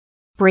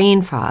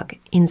brain fog,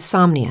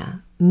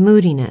 insomnia,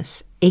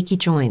 moodiness, achy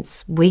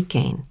joints, weight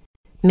gain.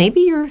 Maybe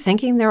you're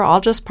thinking they're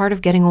all just part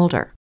of getting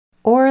older,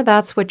 or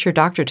that's what your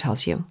doctor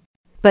tells you.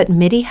 But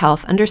MIDI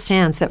Health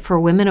understands that for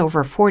women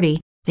over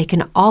 40, they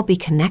can all be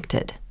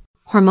connected.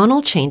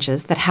 Hormonal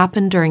changes that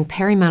happen during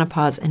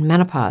perimenopause and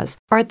menopause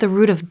are at the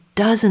root of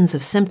dozens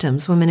of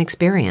symptoms women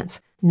experience,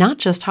 not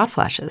just hot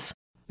flashes.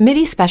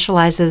 MIDI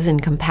specializes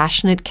in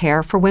compassionate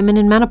care for women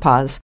in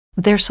menopause.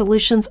 Their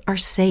solutions are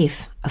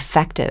safe,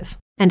 effective,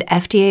 and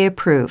FDA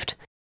approved.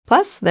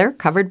 Plus, they're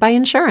covered by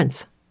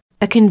insurance.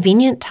 A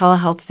convenient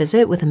telehealth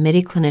visit with a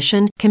MIDI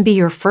clinician can be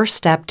your first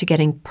step to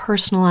getting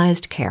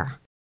personalized care.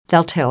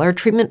 They'll tailor a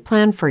treatment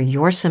plan for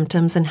your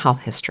symptoms and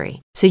health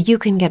history so you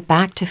can get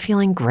back to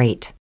feeling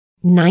great.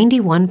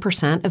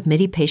 91% of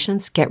MIDI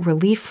patients get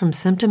relief from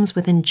symptoms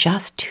within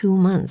just 2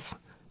 months.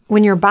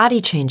 When your body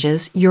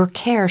changes, your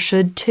care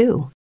should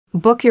too.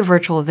 Book your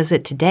virtual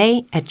visit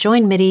today at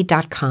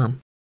joinmidi.com.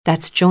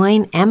 That's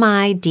joinmidi.com.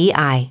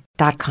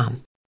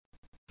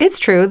 It's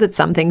true that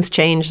some things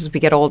change as we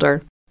get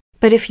older.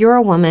 But if you're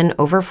a woman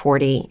over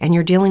 40 and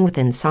you're dealing with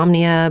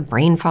insomnia,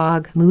 brain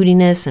fog,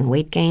 moodiness, and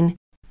weight gain,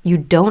 you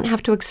don't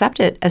have to accept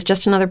it as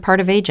just another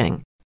part of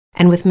aging.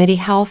 And with MIDI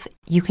Health,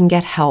 you can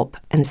get help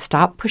and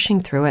stop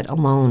pushing through it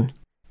alone.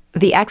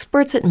 The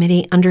experts at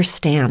MIDI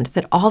understand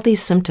that all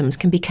these symptoms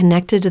can be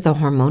connected to the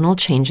hormonal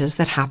changes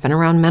that happen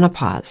around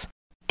menopause.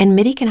 And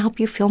MIDI can help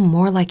you feel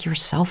more like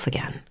yourself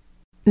again.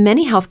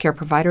 Many healthcare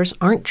providers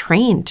aren't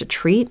trained to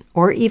treat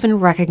or even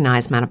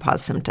recognize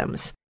menopause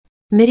symptoms.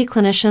 MIDI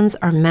clinicians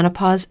are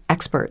menopause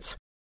experts.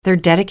 They're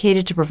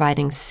dedicated to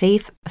providing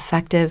safe,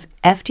 effective,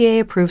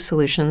 FDA-approved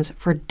solutions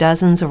for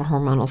dozens of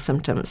hormonal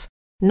symptoms,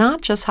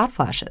 not just hot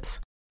flashes.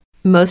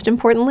 Most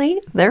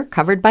importantly, they're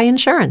covered by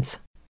insurance.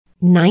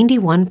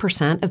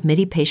 91% of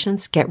MIDI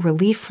patients get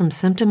relief from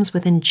symptoms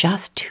within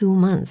just 2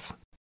 months.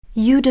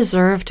 You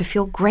deserve to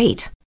feel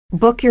great.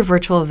 Book your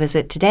virtual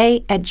visit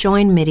today at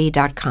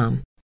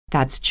joinmidi.com.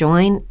 That's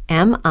joinmidi.com.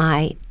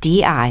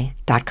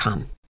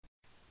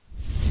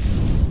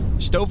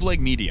 Stoveleg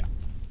Media,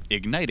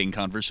 igniting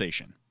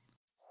conversation.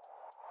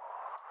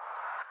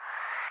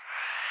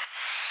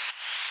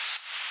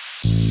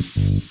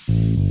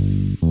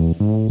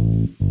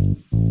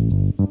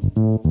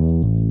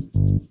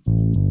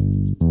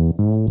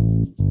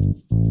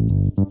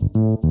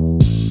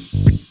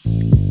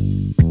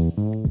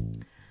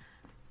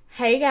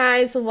 Hey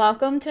guys,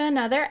 welcome to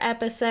another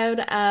episode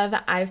of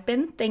I've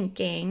Been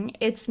Thinking.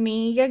 It's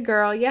me, your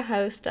girl, your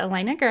host,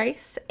 Elena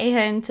Grace,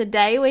 and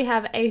today we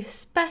have a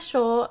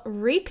special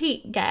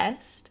repeat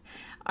guest,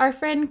 our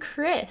friend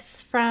Chris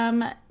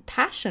from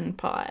Passion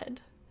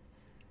Pod.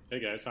 Hey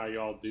guys, how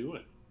y'all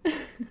doing?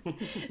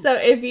 So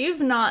if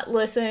you've not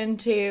listened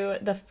to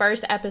the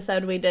first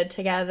episode we did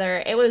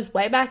together, it was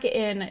way back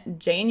in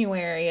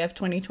January of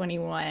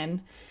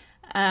 2021.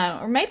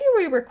 Or maybe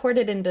we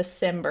recorded in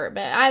December,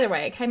 but either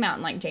way, it came out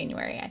in like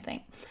January, I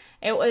think.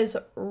 It was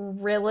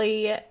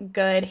really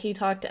good. He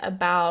talked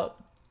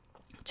about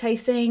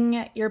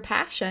chasing your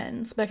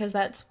passions because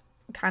that's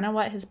kind of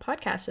what his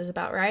podcast is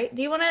about, right?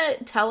 Do you want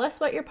to tell us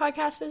what your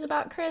podcast is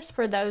about, Chris,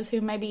 for those who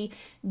maybe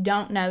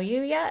don't know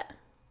you yet?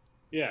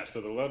 Yeah,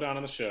 so the lowdown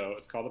on the show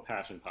is called the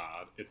Passion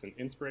Pod. It's an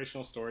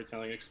inspirational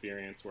storytelling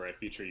experience where I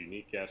feature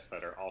unique guests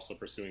that are also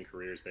pursuing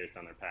careers based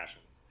on their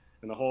passions.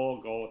 And the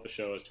whole goal of the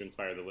show is to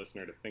inspire the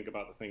listener to think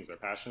about the things they're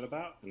passionate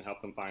about and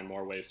help them find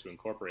more ways to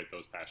incorporate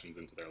those passions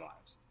into their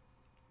lives.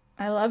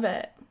 I love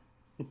it.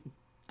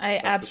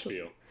 I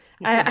absolutely.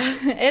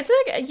 It's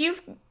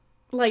you've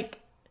like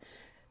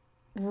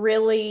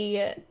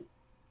really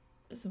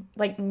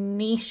like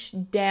niche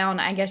down,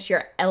 I guess,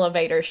 your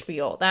elevator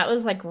spiel. That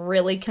was like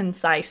really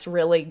concise,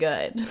 really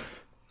good.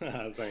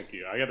 Thank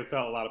you. I got to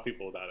tell a lot of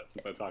people about it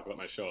since I talk about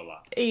my show a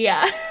lot.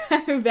 Yeah,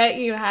 I bet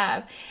you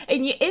have.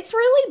 And it's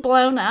really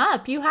blown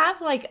up. You have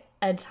like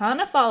a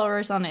ton of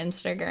followers on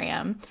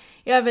Instagram.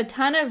 You have a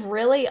ton of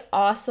really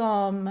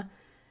awesome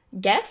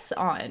guests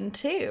on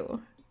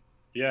too.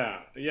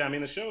 Yeah. I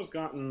mean, the show has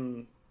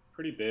gotten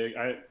pretty big.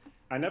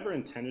 I never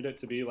intended it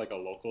to be like a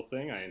local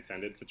thing. I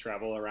intended to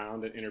travel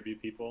around and interview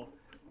people.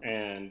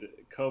 And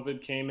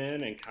COVID came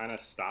in and kind of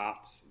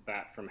stopped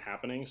that from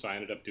happening. So I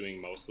ended up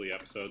doing mostly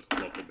episodes with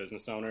local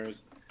business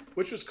owners,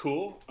 which was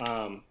cool.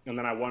 And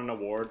then I won an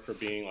award for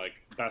being like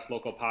best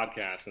local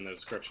podcast. And the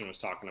description was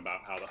talking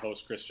about how the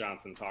host, Chris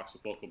Johnson, talks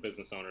with local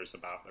business owners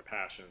about their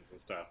passions and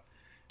stuff.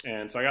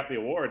 And so I got the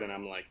award and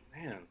I'm like,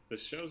 man,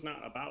 this show's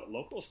not about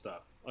local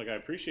stuff. Like I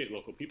appreciate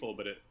local people,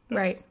 but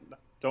right.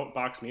 Don't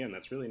box me in.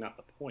 That's really not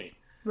the point.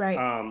 Right.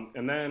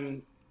 And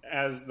then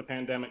as the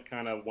pandemic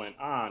kind of went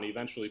on,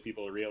 eventually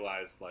people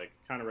realized, like,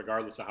 kind of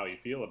regardless of how you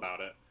feel about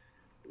it,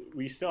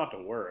 we still have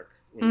to work.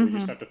 We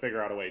just have to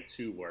figure out a way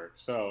to work.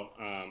 So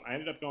I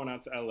ended up going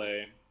out to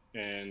LA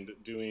and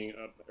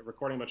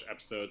recording a bunch of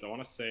episodes, I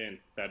want to say in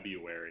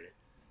February.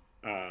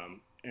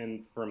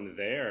 And from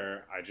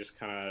there, I just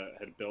kind of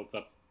had built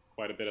up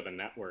quite a bit of a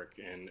network.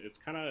 And it's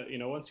kind of,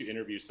 once you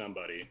interview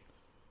somebody,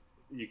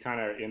 you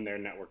kind of in their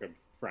network of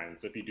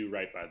friends, if you do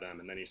right by them.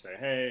 And then you say,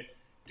 hey,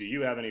 do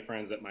you have any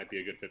friends that might be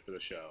a good fit for the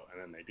show?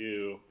 And then they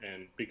do.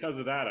 And because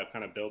of that, I've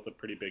kind of built a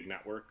pretty big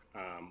network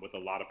with a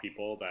lot of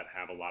people that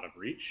have a lot of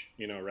reach,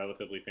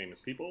 relatively famous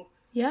people.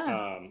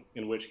 Yeah.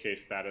 In which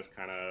case that is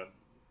kind of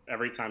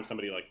every time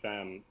somebody like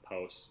them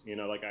posts, you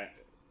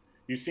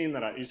saw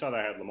that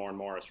I had Lamorne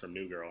Morris from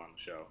New Girl on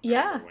the show.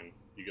 Yeah. When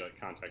you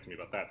contacted me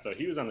about that. So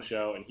he was on the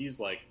show, and he's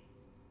like,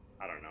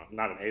 I don't know,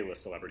 not an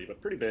A-list celebrity,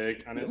 but pretty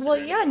big on Instagram. Well,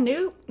 yeah,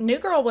 New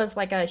Girl was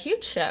like a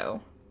huge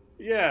show.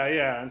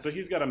 Yeah. And so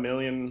he's got 1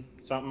 million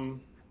something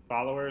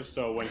followers.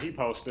 So when he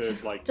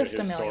posted like to his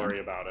story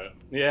about it,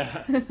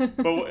 yeah.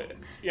 But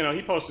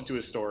he posted to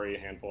his story a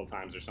handful of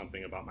times or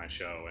something about my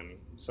show, and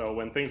so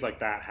when things like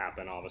that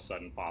happen, all of a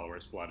sudden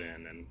followers flood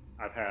in, and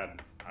I've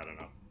had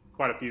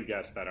quite a few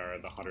guests that are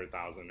the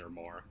 100,000 or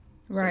more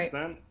since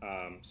then.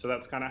 So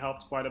that's kind of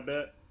helped quite a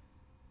bit.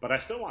 But I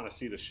still want to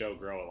see the show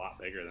grow a lot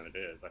bigger than it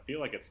is. I feel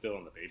like it's still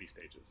in the baby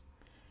stages.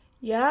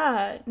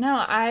 Yeah,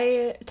 no,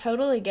 I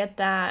totally get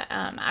that.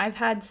 I've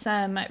had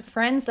some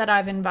friends that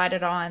I've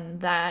invited on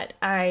that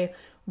I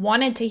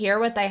wanted to hear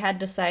what they had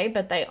to say,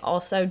 but they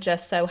also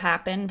just so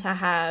happen to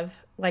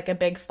have like a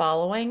big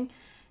following.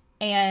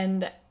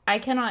 And I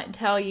cannot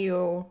tell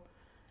you,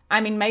 I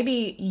mean,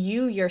 maybe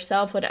you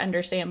yourself would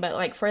understand, but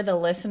like for the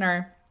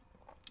listener,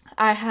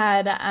 I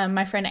had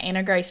my friend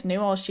Anna Grace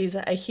Newell. She's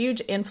a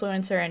huge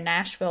influencer in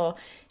Nashville.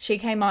 She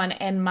came on,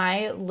 and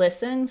my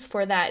listens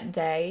for that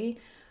day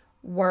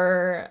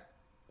were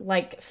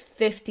like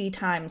 50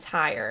 times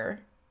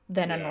higher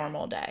than a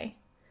normal day.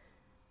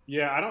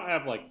 Yeah, I don't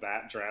have like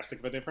that drastic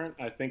of a difference.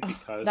 I think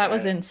because that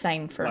was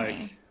insane for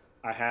me.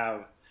 I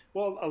have,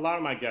 well, a lot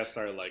of my guests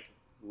are like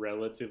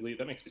relatively,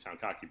 that makes me sound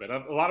cocky, but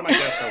a lot of my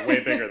guests are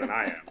way bigger than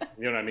I am.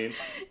 You know what I mean?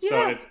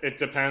 Yeah. So it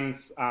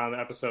depends on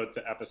episode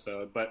to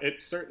episode, but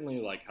it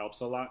certainly like helps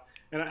a lot.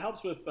 And it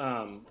helps with,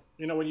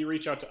 when you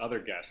reach out to other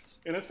guests,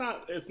 and it's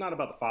not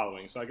about the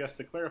following. So I guess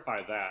to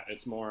clarify that,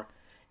 it's more,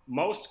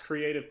 most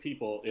creative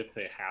people, if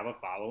they have a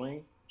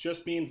following,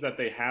 just means that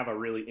they have a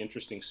really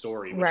interesting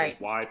story, which is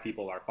why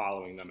people are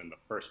following them in the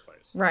first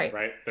place.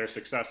 Right? They're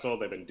successful,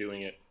 they've been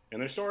doing it, and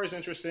their story is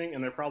interesting,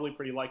 and they're probably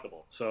pretty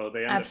likable. So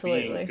they end up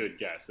being good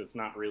guests. It's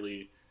not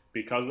really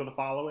because of the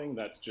following,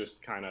 that's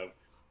just kind of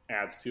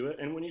adds to it.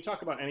 And when you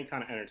talk about any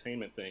kind of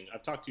entertainment thing,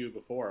 I've talked to you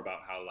before about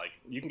how like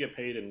you can get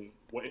paid in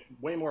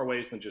way more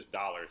ways than just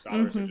dollars.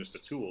 Dollars are just a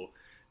tool.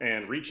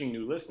 And reaching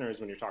new listeners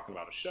when you're talking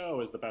about a show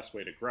is the best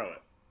way to grow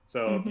it.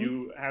 So if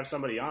you have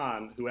somebody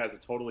on who has a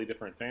totally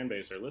different fan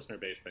base or listener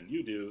base than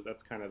you do,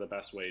 that's kind of the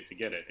best way to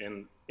get it.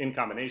 And in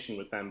combination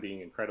with them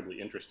being incredibly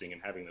interesting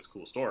and having this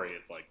cool story,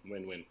 it's like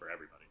win-win for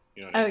everybody.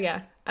 You know what I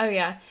mean? Oh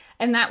yeah.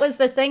 And that was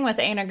the thing with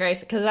Anna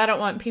Grace, because I don't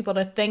want people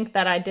to think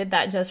that I did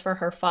that just for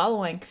her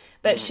following.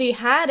 But she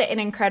had an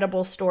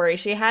incredible story.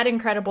 She had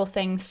incredible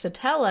things to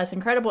tell us,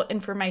 incredible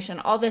information,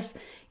 all this,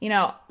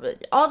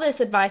 all this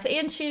advice.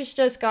 And she's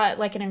just got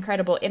like an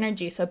incredible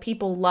energy. So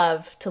people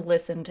love to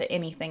listen to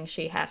anything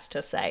she has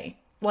to say.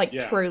 Like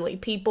truly,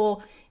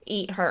 people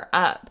eat her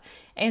up.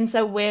 And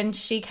so when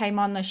she came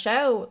on the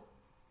show,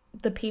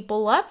 the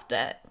people loved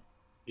it.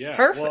 Yeah,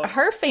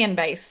 her fan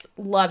base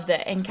loved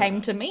it and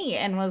came to me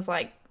and was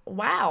like,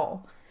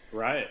 wow.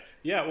 Right.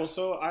 Yeah, well,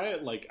 so I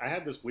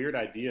had this weird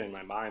idea in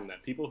my mind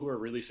that people who are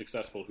really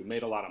successful, who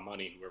made a lot of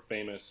money, who are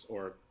famous,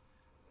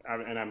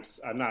 and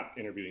I'm not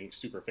interviewing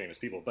super famous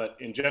people, but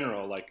in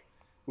general, like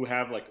who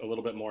have like a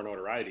little bit more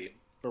notoriety,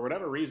 for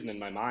whatever reason in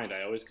my mind,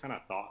 I always kind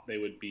of thought they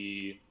would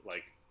be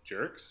like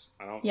jerks.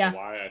 I don't know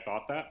why I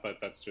thought that, but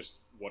that's just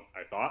what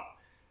I thought.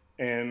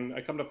 And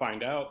I come to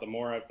find out, the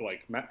more I've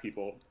like met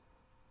people,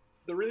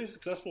 the really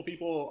successful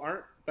people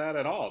aren't that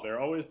at all. They're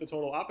always the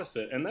total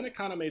opposite. And then it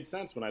kind of made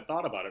sense when I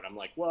thought about it. I'm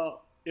like,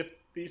 well, if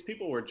these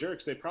people were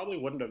jerks, they probably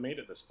wouldn't have made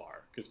it this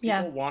far, because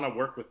people want to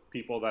work with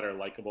people that are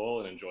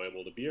likable and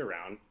enjoyable to be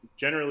around.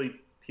 Generally,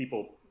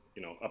 people,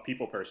 a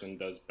people person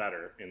does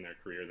better in their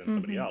career than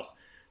somebody else.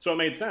 So it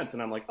made sense.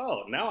 And I'm like,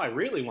 oh, now I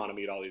really want to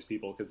meet all these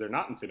people, because they're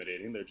not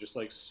intimidating. They're just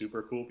like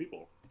super cool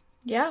people.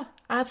 Yeah,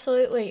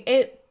 absolutely.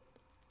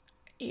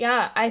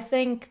 Yeah, I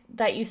think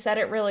that you said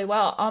it really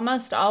well.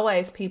 Almost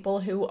always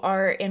people who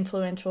are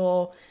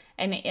influential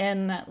and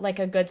in like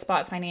a good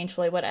spot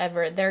financially,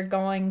 whatever, they're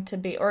going to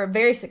be, or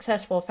very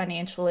successful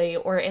financially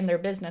or in their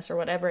business or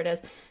whatever it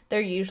is, they're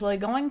usually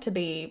going to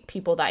be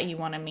people that you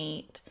want to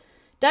meet.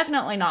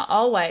 Definitely not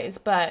always,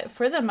 but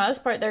for the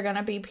most part, they're going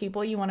to be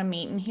people you want to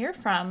meet and hear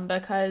from,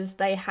 because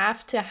they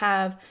have to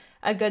have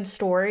a good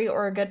story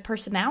or a good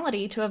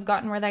personality to have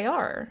gotten where they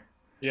are.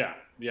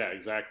 Yeah,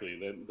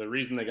 exactly. The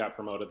reason they got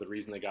promoted, the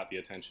reason they got the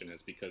attention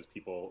is because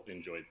people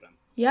enjoyed them.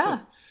 Yeah.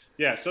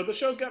 Yeah, so the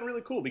show's gotten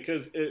really cool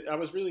because I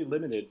was really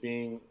limited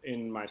being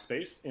in my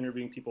space,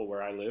 interviewing people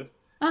where I live,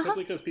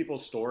 simply because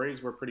people's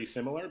stories were pretty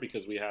similar,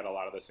 because we had a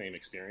lot of the same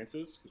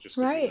experiences, just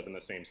because we live in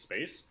the same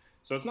space.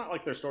 So it's not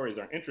like their stories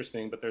aren't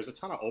interesting, but there's a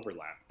ton of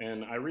overlap,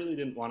 and I really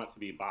didn't want it to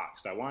be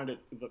boxed. I wanted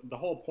it, the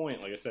whole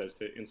point, like I said, is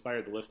to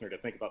inspire the listener to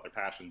think about their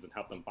passions and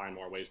help them find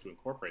more ways to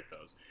incorporate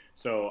those.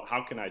 So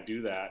how can I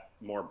do that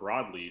more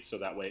broadly so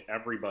that way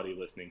everybody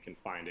listening can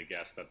find a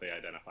guest that they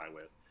identify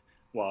with?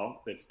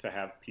 Well, it's to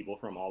have people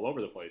from all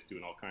over the place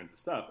doing all kinds of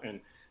stuff. And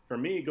for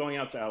me, going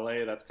out to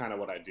LA, that's kind of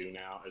what I do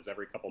now. Is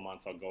every couple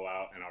months I'll go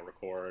out and I'll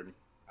record,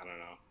 I don't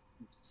know,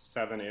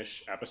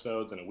 7-ish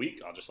episodes in a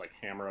week. I'll just like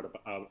hammer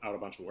out a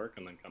bunch of work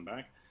and then come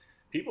back.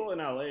 People in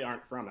LA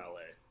aren't from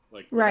LA.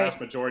 Like the vast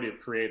majority of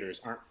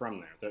creators aren't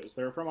from there.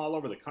 They're from all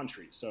over the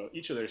country. So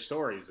each of their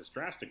stories is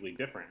drastically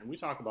different. And we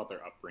talk about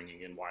their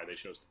upbringing and why they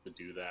chose to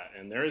do that.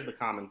 And there is the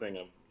common thing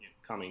of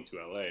coming to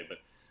LA, but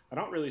I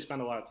don't really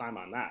spend a lot of time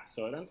on that.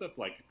 So it ends up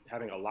like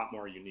having a lot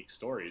more unique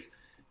stories.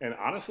 And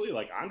honestly,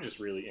 like I'm just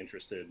really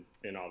interested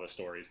in all the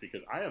stories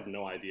because I have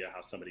no idea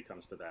how somebody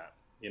comes to that.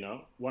 You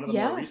know, one of the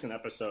more recent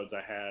episodes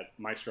I had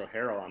Maestro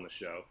Harrell on the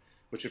show,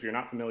 which if you're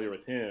not familiar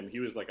with him, he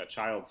was like a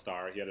child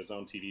star. He had his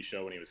own TV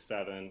show when he was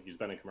 7. He's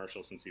been in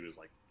commercials since he was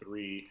like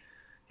 3.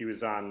 He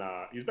was on,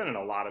 he's been in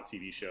a lot of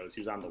TV shows.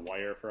 He was on The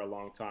Wire for a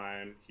long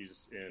time.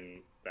 He's in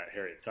that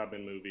Harriet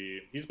Tubman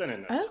movie. He's been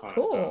in a ton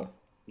of stuff.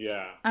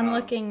 Yeah. I'm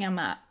looking him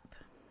up.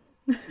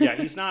 Yeah,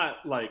 he's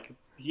not like,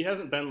 he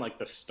hasn't been like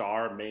the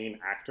star main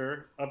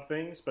actor of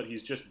things, but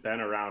he's just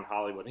been around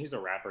Hollywood. He's a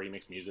rapper. He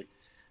makes music.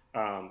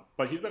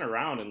 But he's been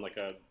around in like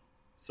a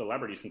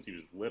celebrity since he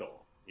was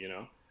little, you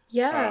know?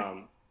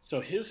 Yeah.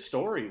 So his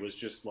story was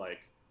just like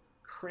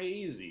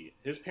crazy.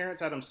 His parents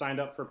had him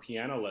signed up for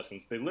piano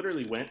lessons. They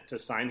literally went to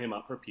sign him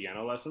up for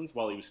piano lessons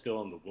while he was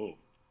still in the womb.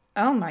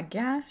 Oh my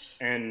gosh.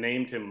 And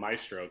named him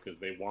Maestro because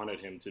they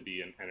wanted him to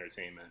be in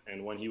entertainment.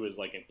 And when he was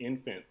like an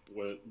infant,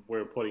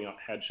 we're putting up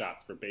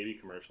headshots for baby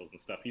commercials and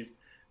stuff. He's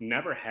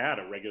never had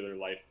a regular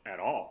life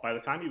at all. By the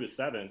time he was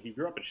 7, he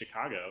grew up in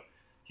Chicago.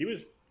 He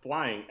was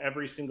flying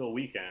every single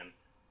weekend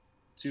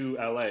to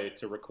LA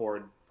to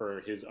record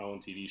for his own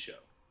TV show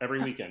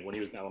every weekend when he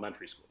was in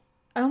elementary school.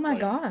 Oh my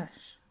gosh.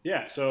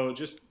 Yeah. So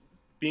just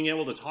being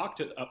able to talk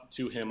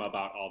to him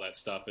about all that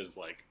stuff is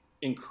like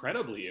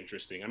incredibly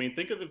interesting. I mean,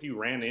 think of if you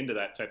ran into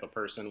that type of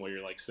person where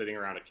you're like sitting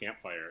around a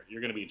campfire,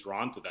 you're going to be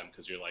drawn to them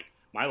because you're like,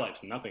 my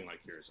life's nothing like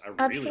yours. I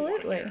really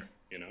want to hear,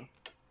 you know?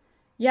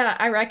 Yeah,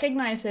 I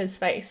recognize his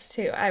face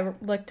too. I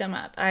looked him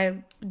up. I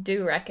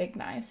do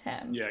recognize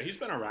him. Yeah, he's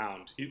been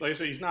around. Like I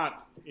said, he's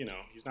not,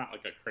 he's not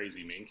like a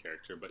crazy main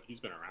character, but he's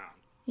been around.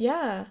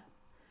 Yeah.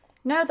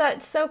 No,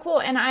 that's so cool.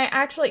 And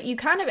you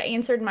kind of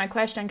answered my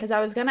question because I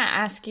was going to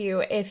ask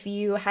you if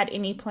you had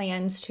any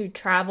plans to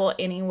travel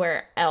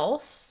anywhere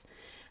else,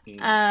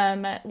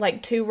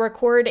 like to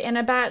record in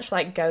a batch,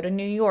 like go to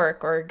New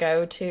York or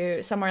go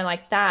to somewhere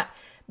like that.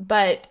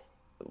 But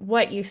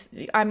you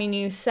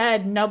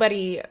said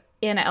nobody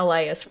in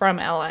LA is from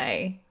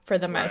LA for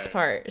the most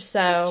part.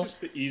 So it's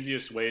just the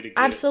easiest way to get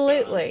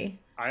absolutely.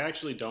 I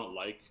actually don't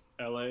like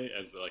LA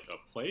as like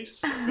a place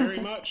very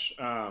much.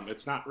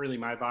 It's not really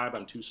my vibe.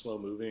 I'm too slow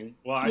moving.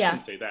 Well, I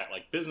shouldn't say that.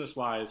 Like business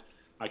wise,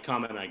 I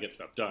come and I get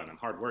stuff done. I'm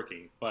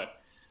hardworking, but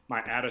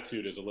my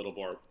attitude is a little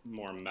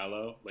more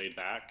mellow, laid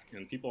back,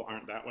 and people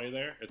aren't that way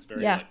there. It's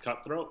very like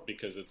cutthroat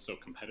because it's so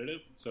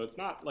competitive. So it's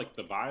not like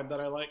the vibe that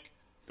I like,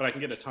 but I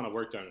can get a ton of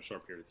work done in a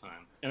short period of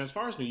time. And as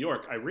far as New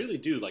York, I really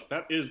do like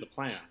that is the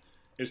plan.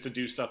 Is to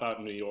do stuff out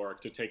in New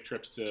York, to take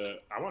trips to,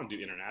 I want to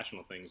do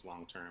international things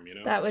long term, you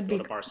know? That would go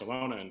to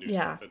Barcelona and do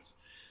stuff. It's,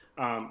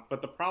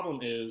 but the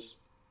problem is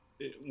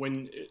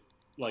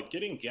like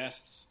getting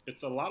guests,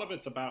 a lot of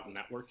it's about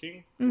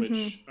networking,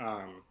 which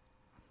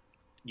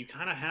you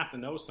kind of have to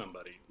know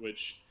somebody,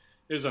 which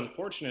is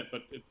unfortunate,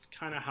 but it's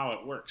kind of how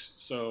it works.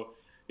 So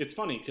it's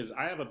funny because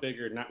I have a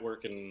bigger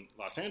network in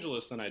Los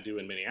Angeles than I do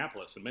in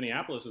Minneapolis, and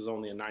Minneapolis is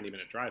only a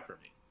 90-minute drive for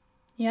me.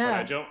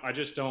 Yeah.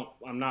 But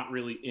I'm not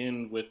really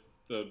in with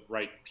the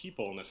right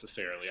people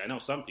necessarily. I know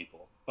some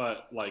people,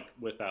 but like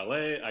with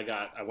LA,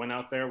 I went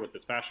out there with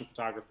this fashion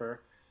photographer,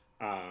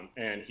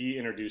 and he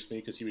introduced me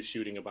because he was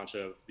shooting a bunch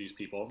of these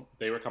people.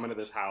 They were coming to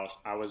this house.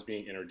 I was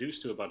being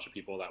introduced to a bunch of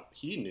people that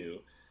he knew,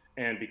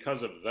 and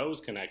because of those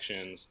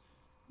connections,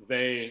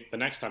 the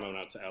next time I went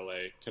out to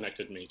LA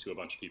connected me to a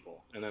bunch of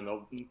people, and then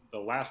the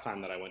last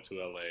time that I went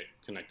to LA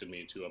connected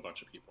me to a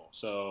bunch of people.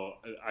 So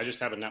I just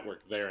have a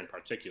network there in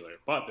particular,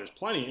 but there's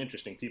plenty of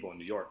interesting people in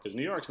New York because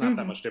New York's not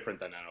that much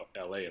different than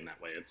LA in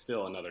that way. It's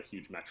still another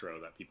huge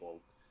metro that people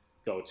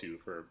go to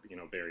for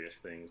various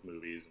things,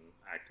 movies and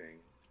acting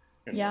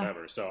and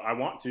whatever. So I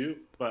want to,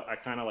 but I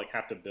kind of like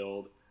have to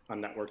build a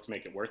network to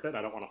make it worth it.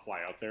 I don't want to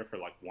fly out there for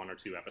like 1 or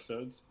 2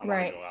 episodes. I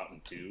want to go out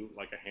and do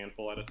like a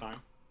handful at a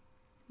time.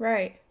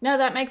 Right. No,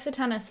 that makes a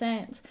ton of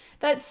sense.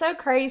 That's so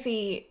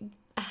crazy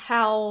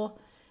how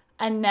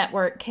a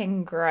network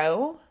can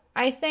grow,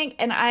 I think.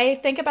 And I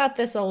think about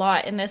this a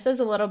lot, and this is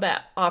a little bit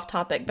off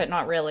topic, but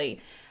not really.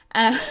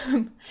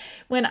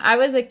 When I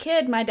was a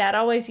kid, my dad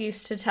always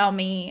used to tell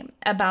me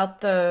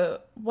about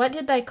what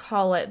did they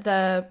call it?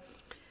 The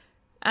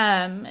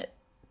 5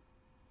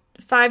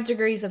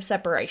 degrees of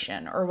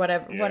separation or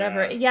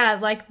whatever. Yeah,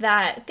 like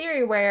that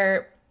theory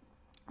where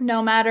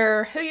no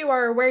matter who you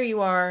are or where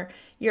you are,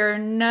 you're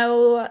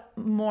no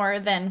more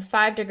than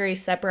 5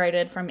 degrees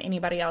separated from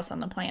anybody else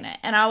on the planet.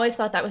 And I always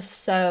thought that was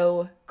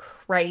so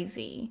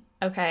crazy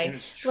Okay. And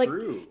it's true.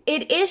 Like,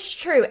 it is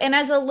true. And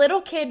as a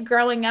little kid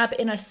growing up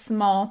in a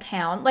small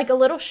town, like a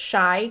little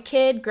shy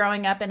kid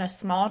growing up in a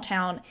small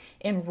town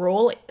in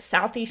rural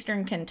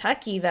southeastern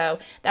Kentucky, though,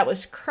 that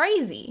was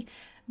crazy.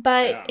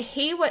 But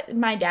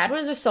my dad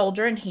was a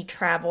soldier and he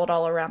traveled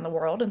all around the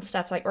world and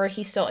stuff or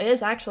he still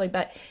is actually,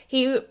 but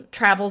he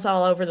travels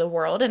all over the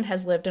world and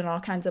has lived in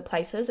all kinds of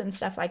places and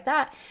stuff like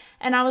that.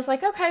 And I was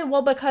like, okay,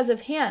 well, because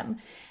of him.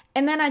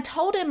 And then I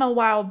told him a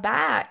while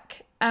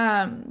back,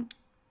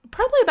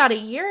 probably about a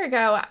year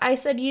ago, I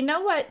said, you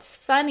know what's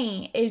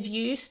funny is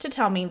you used to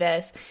tell me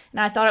this, and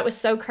I thought it was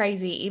so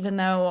crazy, even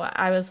though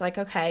I was like,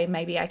 okay,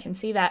 maybe I can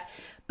see that.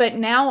 But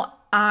now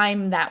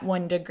I'm that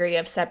 1 degree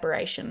of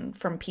separation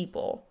from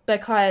people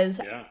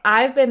because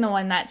I've been the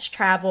one that's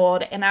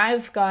traveled and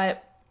I've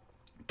got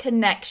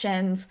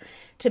connections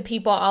to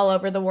people all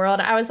over the world.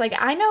 I was like,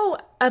 I know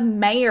a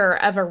mayor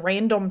of a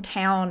random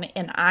town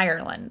in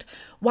Ireland.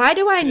 Why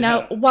do I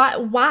know?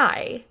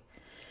 Why?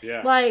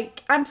 Yeah.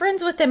 Like, I'm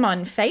friends with them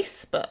on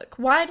Facebook.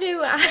 Why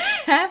do I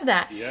have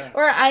that? Yeah.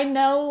 Or I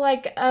know,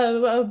 like,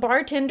 a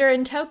bartender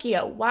in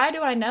Tokyo. Why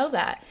do I know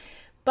that?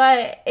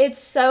 But it's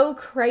so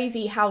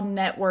crazy how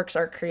networks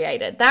are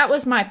created. That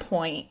was my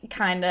point,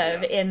 kind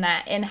of, in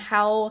that, in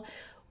how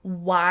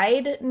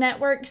wide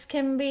networks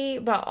can be,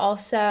 but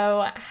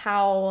also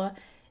how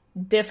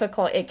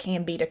difficult it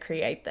can be to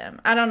create them.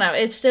 I don't know.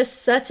 It's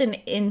just such an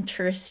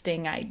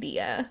interesting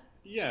idea.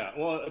 Yeah,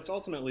 well, it's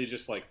ultimately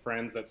just like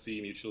friends that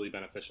see mutually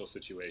beneficial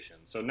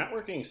situations. So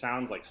networking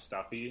sounds like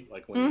stuffy,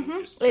 like when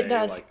you just say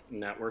like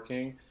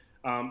networking,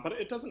 but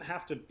it doesn't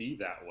have to be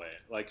that way.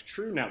 Like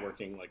true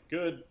networking, like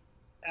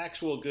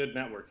actual good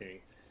networking,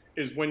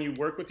 is when you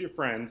work with your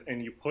friends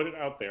and you put it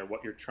out there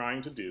what you're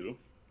trying to do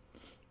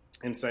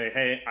and say,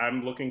 hey,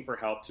 I'm looking for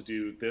help to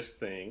do this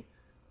thing.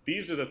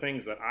 These are the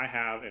things that I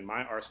have in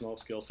my arsenal of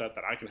skill set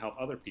that I can help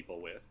other people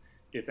with.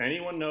 If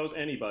anyone knows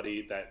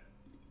anybody that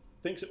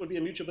thinks it would be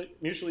a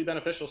mutually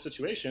beneficial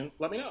situation,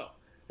 let me know.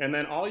 And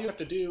then all you have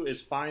to do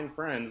is find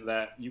friends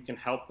that you can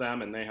help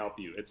them and they help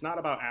you. It's not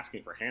about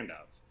asking for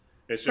handouts.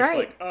 It's just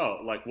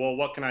well,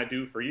 what can I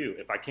do for you?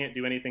 If I can't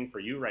do anything for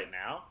you right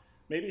now,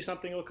 maybe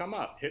something will come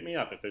up. Hit me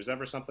up. If there's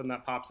ever something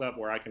that pops up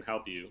where I can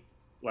help you,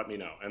 let me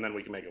know. And then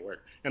we can make it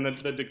work. And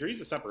the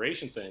degrees of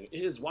separation thing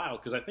is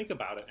wild because I think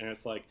about it and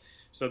it's like,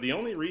 so the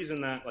only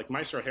reason that, like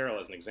Maestro Harrell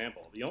as an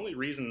example, the only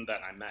reason that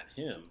I met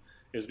him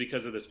is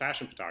because of this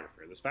fashion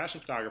photographer. This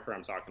fashion photographer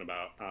I'm talking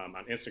about,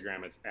 on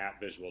Instagram, it's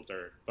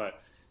 @VisualDirt.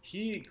 But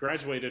he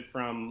graduated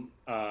from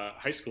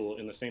high school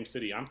in the same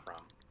city I'm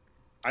from.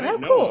 I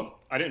didn't know him.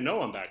 I didn't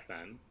know him back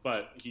then,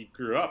 but he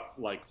grew up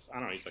like, I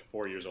don't know, he's like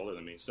 4 years older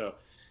than me. So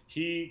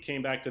he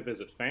came back to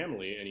visit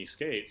family and he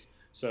skates.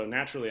 So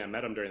naturally I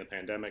met him during the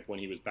pandemic when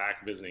he was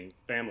back visiting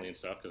family and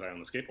stuff because I own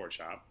the skateboard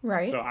shop.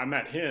 Right. So I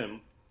met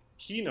him.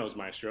 He knows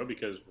Maestro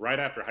because right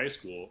after high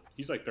school,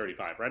 he's like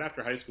 35. Right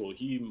after high school,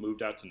 he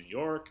moved out to New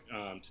York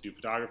to do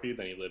photography.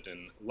 Then he lived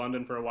in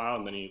London for a while,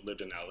 and then he lived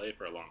in LA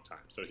for a long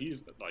time. So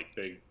he's like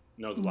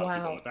knows a lot of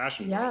people in the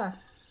fashion world.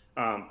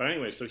 But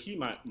anyway, so he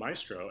met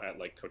Maestro at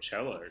like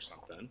Coachella or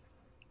something.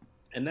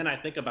 And then I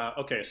think about,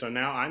 okay, so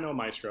now I know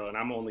Maestro, and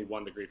I'm only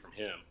 1 degree from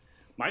him.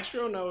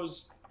 Maestro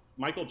knows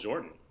Michael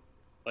Jordan.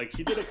 Like,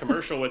 he did a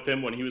commercial with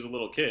him when he was a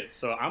little kid.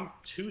 So I'm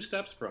 2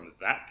 steps from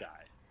that guy.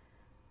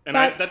 And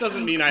that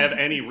doesn't mean I have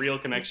any real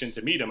connection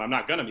to meet him. I'm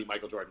not going to meet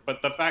Michael Jordan.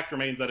 But the fact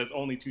remains that it's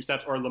only 2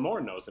 steps, or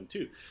Lamorne knows him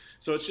too.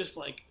 So it's just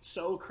like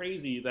so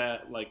crazy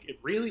that like it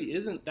really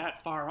isn't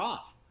that far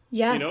off.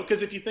 Yeah. You know,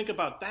 because if you think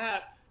about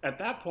that, at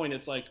that point,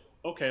 it's like,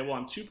 okay, well,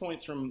 I'm 2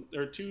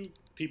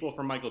 people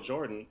from Michael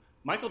Jordan.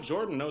 Michael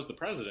Jordan knows the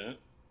president,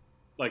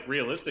 like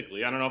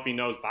realistically. I don't know if he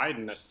knows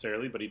Biden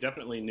necessarily, but he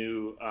definitely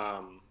knew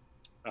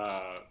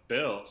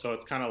Bill. So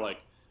it's kind of like,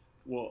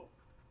 well,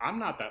 I'm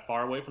not that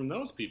far away from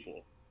those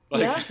people.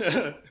 Like,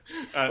 it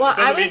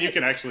doesn't mean you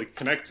can actually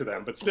connect to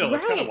them, but still,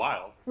 it's kind of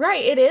wild.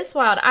 Right, it is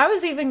wild. I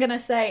was even going to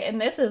say, and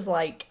this is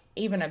like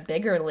even a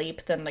bigger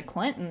leap than the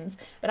Clintons,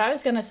 but I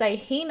was going to say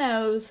he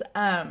knows,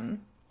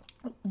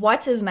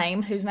 what's his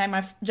name, whose name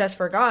I just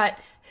forgot,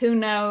 who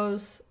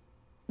knows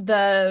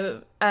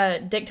the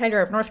dictator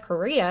of North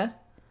Korea.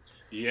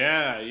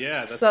 Yeah,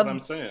 that's what I'm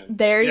saying.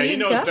 There you go. He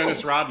knows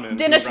Dennis Rodman.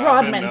 Dennis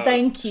Rodman,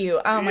 thank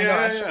you. Oh my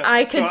gosh,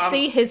 I could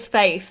see his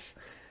face.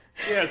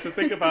 Yeah, so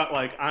think about,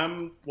 like,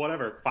 I'm,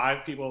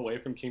 5 people away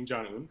from Kim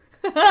Jong-un.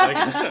 Like,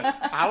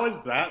 how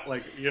is that?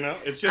 Like, you know,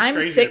 it's just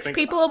crazy. I'm 6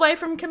 people away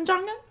from Kim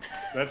Jong-un.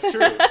 That's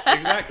true.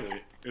 Exactly.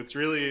 It's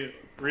really,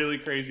 really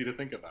crazy to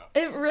think about.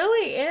 It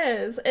really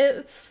is.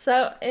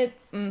 The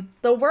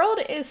world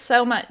is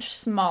so much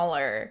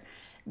smaller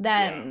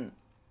than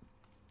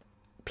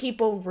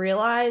people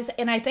realize.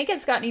 And I think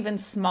it's gotten even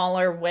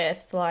smaller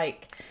with,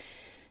 like,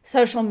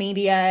 social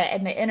media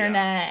and the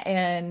internet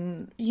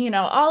and, you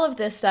know, all of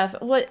this stuff,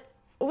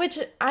 which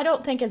I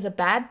don't think is a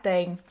bad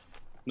thing.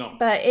 No.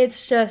 But it's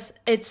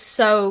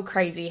so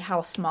crazy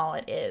how small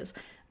it is.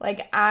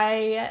 Like,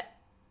 I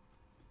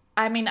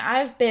mean,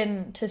 I've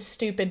been to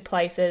stupid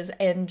places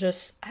and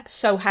just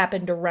so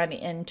happened to run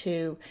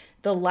into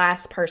the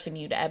last person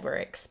you'd ever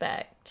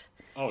expect.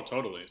 Oh,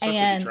 totally. Especially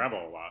if And you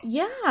travel a lot.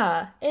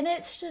 yeah, and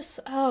it's just,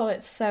 oh,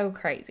 it's so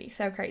crazy,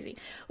 so crazy.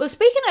 Well,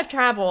 speaking of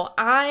travel,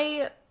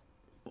 I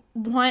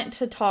want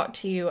to talk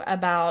to you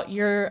about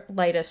your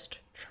latest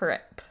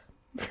trip.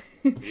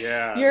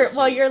 Yeah.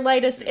 Your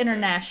latest insane.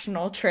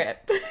 international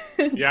trip.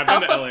 Yeah, I've Tell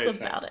been to LA us since,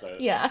 about it.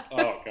 but Yeah.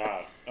 oh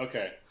god.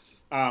 Okay.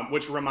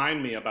 Which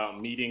remind me about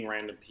meeting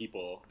random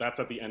people. That's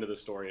at the end of the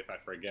story if I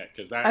forget,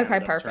 because that Okay,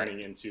 ended up perfect.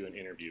 turning into an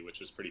interview,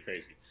 which was pretty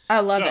crazy. I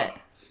love So, it.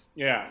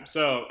 yeah.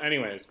 So,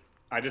 anyways,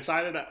 I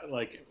decided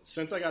like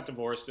since I got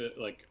divorced,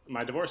 like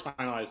my divorce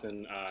finalized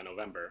in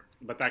November,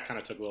 but that kind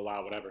of took a little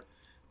while. Whatever.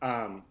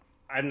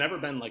 I've never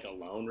been like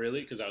alone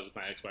really because I was with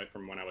my ex-wife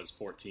from when I was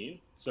 14,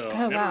 so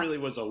I never really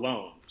was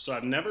alone. So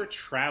I've never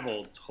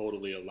traveled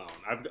totally alone.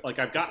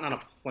 I've gotten on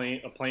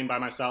a plane by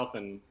myself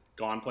and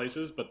gone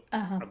places, but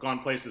I've gone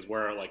places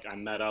where like I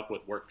met up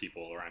with work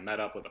people or I met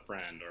up with a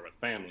friend or with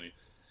family.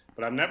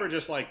 But I've never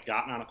just like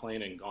gotten on a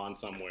plane and gone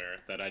somewhere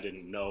that I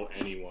didn't know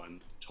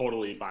anyone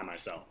totally by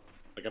myself.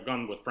 Like I've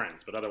gone with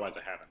friends, but otherwise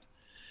I haven't.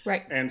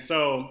 Right. And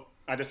so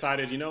I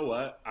decided, you know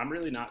what? I'm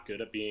really not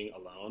good at being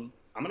alone.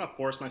 I'm going to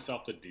force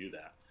myself to do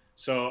that.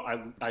 So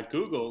I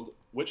Googled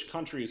which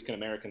countries can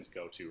Americans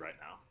go to right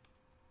now.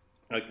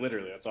 Like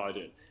literally, that's all I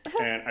did.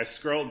 And I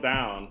scrolled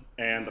down,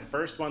 and the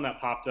first one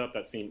that popped up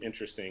that seemed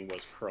interesting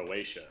was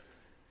Croatia.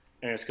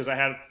 And it's because I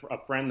had a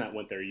friend that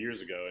went there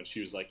years ago, and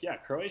she was like, yeah,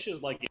 Croatia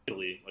is like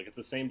Italy. Like, it's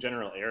the same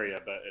general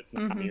area, but it's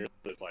not nearly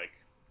as, like,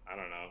 I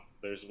don't know.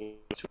 There's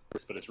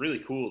tourists, but it's really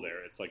cool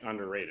there. It's, like,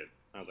 underrated.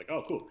 I was like,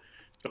 oh, cool.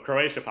 So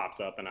Croatia pops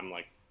up, and I'm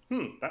like,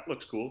 that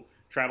looks cool.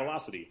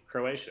 Travelocity,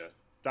 Croatia.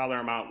 Dollar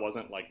amount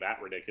wasn't, like,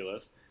 that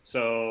ridiculous.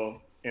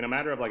 So in a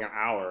matter of, like, an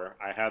hour,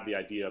 I had the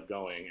idea of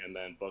going and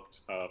then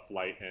booked a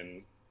flight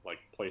and, like,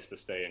 place to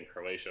stay in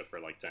Croatia for,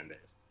 like, 10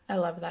 days. I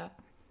love that.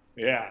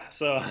 Yeah,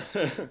 so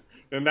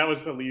and that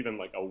was to leave in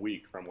like a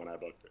week from when I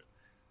booked it.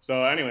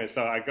 So anyway,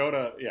 so I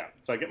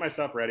get my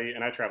stuff ready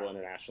and I travel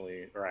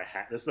internationally, or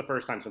this is the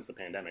first time since the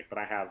pandemic, but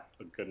I have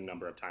a good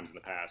number of times in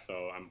the past,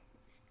 so I'm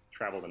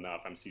traveled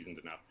enough, I'm seasoned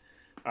enough.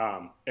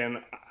 And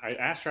I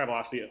asked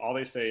Travelocity, all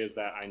they say is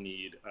that I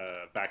need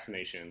a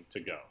vaccination to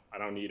go. I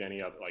don't need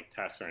any other like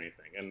tests or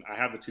anything. And I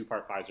have the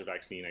 2-part Pfizer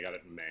vaccine. I got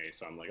it in May,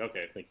 so I'm like,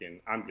 okay,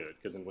 thinking I'm good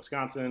because in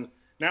Wisconsin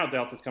now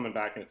Delta's coming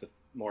back and it's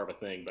more of a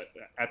thing. But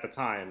at the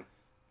time,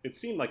 it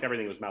seemed like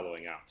everything was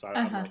mellowing out. So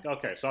I'm like,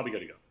 okay, so I'll be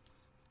good to go.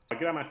 I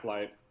get on my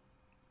flight.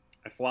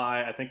 I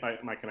fly. I think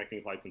my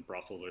connecting flight's in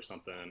Brussels or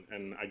something,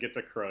 and I get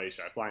to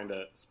Croatia. I fly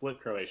into Split,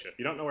 Croatia. If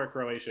you don't know where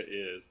Croatia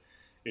is,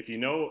 if you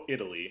know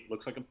Italy,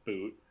 looks like a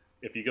boot.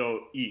 If you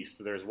go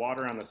east, there's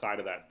water on the side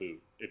of that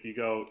boot. If you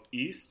go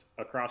east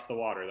across the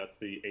water, that's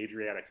the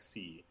Adriatic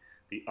Sea.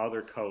 The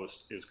other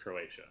coast is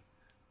Croatia.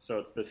 So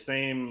it's the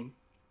same.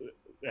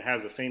 It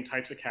has the same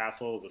types of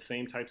castles, the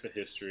same types of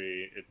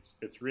history.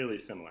 It's really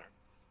similar.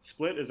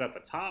 Split is at the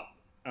top,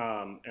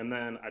 and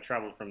then I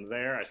traveled from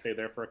there. I stayed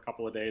there for a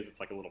couple of days. It's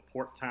like a little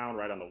port town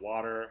right on the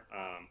water.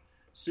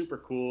 Super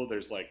cool.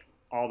 There's like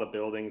all the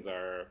buildings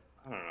are,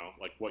 I don't know,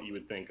 like what you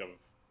would think of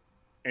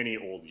any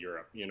old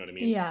Europe. You know what I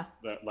mean? Yeah.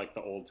 Like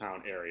the old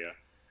town area.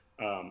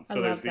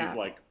 So there's these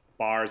like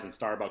bars and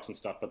Starbucks and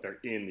stuff, but they're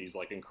in these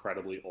like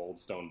incredibly old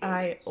stone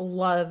buildings. I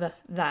love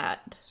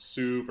that.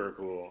 Super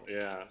cool.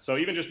 Yeah. So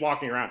even just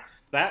walking around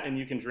that, and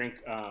you can drink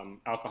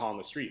alcohol in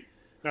the street.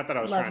 Not that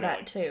I was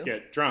trying to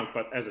get drunk,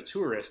 but as a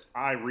tourist,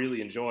 I really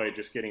enjoy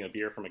just getting a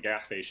beer from a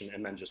gas station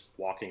and then just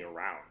walking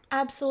around.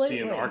 Absolutely.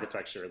 Seeing the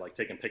architecture, like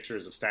taking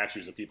pictures of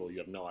statues of people you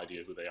have no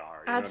idea who they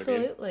are. You Absolutely.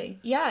 know what I mean?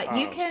 Yeah,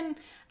 you can.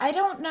 I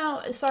don't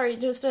know. Sorry,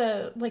 just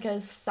a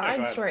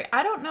side story.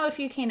 I don't know if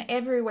you can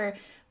everywhere,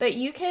 but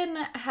you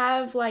can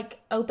have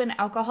like open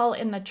alcohol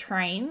in the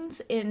trains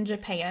in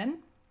Japan.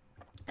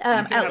 You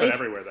can have it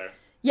everywhere there.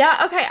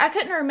 Yeah. Okay. I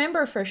couldn't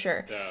remember for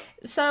sure. Yeah.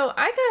 So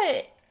I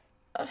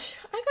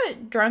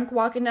got drunk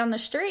walking down the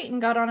street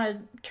and got on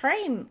a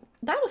train.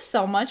 That was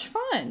so much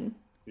fun.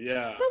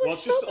 Yeah. That was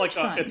it's just much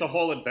fun. It's a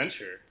whole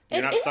adventure.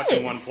 You're not stuck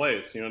in one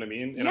place. You know what I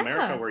mean? In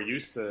America, we're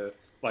used to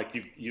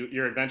like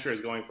your adventure is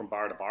going from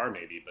bar to bar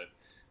maybe, but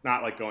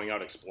not like going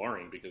out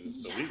exploring because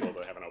it's illegal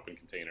to have an open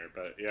container.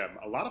 But yeah,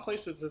 a lot of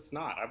places it's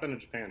not. I've been to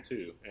Japan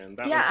too, and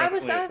that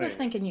was definitely I was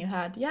thinking you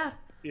had. Yeah.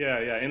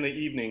 Yeah. In the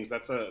evenings,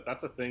 that's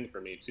a thing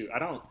for me too. I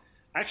don't.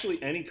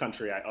 Actually, any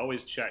country, I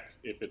always check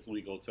if it's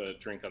legal to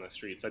drink on the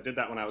streets. I did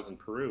that when I was in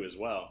Peru as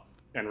well.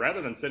 And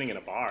rather than sitting in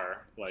a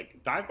bar, like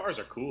dive bars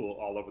are cool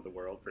all over the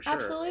world for sure.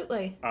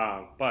 Absolutely.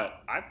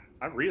 But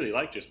I really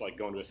like just like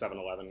going to a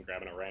 7-Eleven,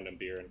 grabbing a random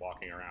beer and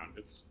walking around.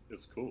 It's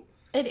cool.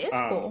 It is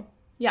cool.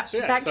 Yeah.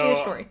 So back to your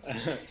story.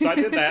 So I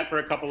did that for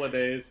a couple of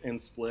days in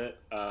Split,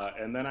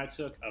 and then I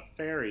took a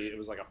ferry. It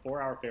was like a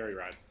 4-hour ferry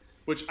ride,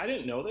 which I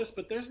didn't know this,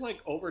 but there's like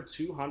over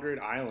 200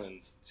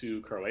 islands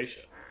to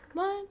Croatia.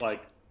 What?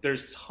 Like.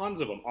 There's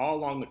tons of them all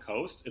along the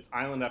coast. It's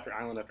island after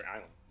island after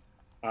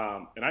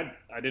island. And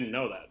I didn't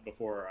know that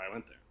before I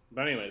went there.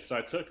 But anyway, so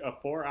I took a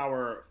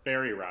 4-hour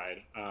ferry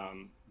ride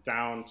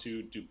down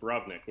to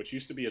Dubrovnik, which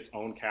used to be its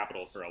own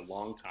capital for a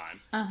long time.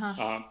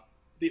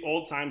 the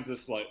Old Town's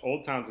this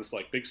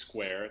like big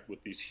square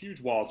with these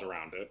huge walls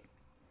around it.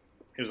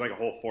 It was like a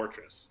whole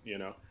fortress, you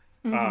know,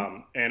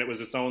 and it was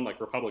its own like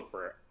republic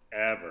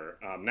forever.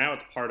 Now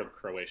it's part of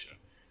Croatia.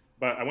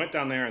 But I went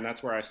down there, and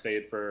that's where I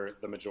stayed for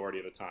the majority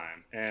of the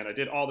time. And I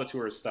did all the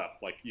tourist stuff.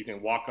 Like, you can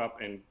walk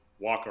up and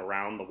walk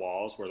around the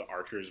walls where the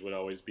archers would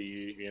always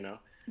be, you know.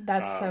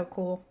 That's so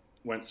cool.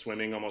 Went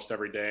swimming almost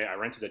every day. I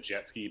rented a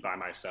jet ski by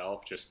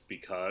myself just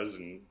because,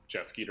 and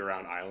jet skied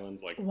around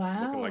islands, like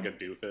looking like a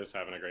doofus,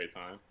 having a great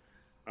time.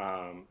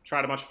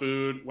 Tried a bunch of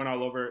food, went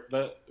all over.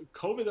 The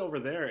COVID over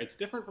there, it's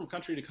different from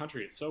country to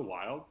country. It's so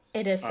wild.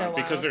 It is so wild.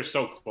 Because they're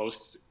so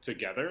close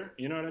together,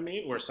 you know what I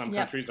mean? Where some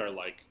countries are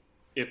like,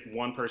 if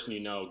one person you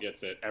know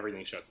gets it,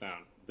 everything shuts down.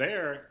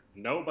 There,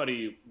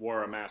 nobody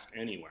wore a mask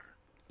anywhere.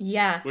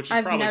 Yeah, which is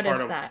I've probably noticed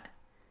part of, that.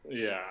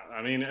 Yeah,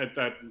 I mean,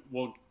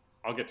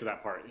 I'll get to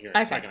that part here in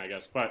a second, I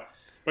guess. But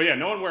yeah,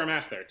 no one wore a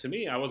mask there. To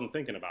me, I wasn't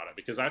thinking about it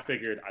because I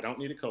figured I don't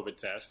need a COVID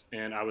test.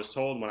 And I was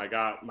told when I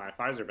got my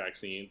Pfizer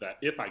vaccine that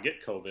if I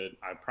get COVID,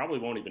 I probably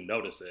won't even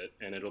notice it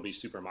and it'll be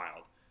super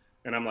mild.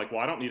 And I'm like,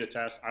 well, I don't need a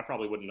test. I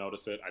probably wouldn't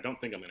notice it. I don't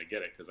think I'm going to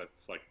get it because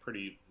it's like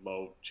pretty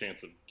low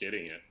chance of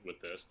getting it with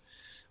this.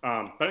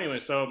 But anyway,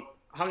 so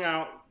hung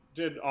out,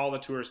 did all the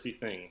touristy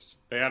things.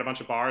 They had a bunch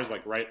of bars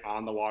like right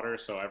on the water,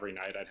 so every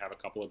night I'd have a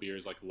couple of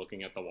beers like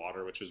looking at the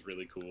water, which was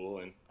really cool.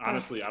 And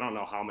honestly, I don't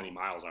know how many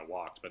miles I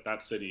walked, but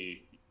that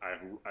city, I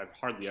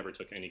hardly ever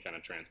took any kind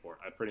of transport.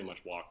 I pretty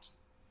much walked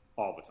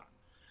all the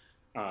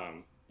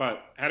time.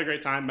 But had a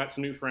great time, met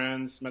some new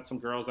friends, met some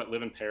girls that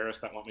live in Paris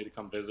that want me to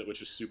come visit,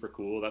 which is super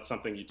cool. That's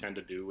something you tend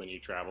to do when you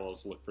travel,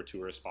 is look for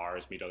tourist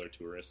bars, meet other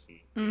tourists, and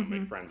you know,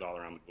 make friends all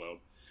around the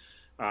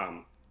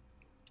globe.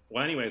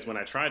 Well, anyways, when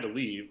I tried to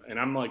leave, and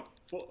I'm like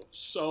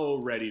so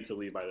ready to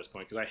leave by this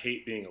point because I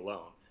hate being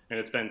alone. And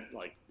it's been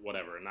like,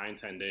 whatever,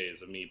 9-10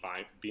 days of me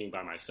being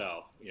by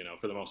myself, you know,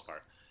 for the most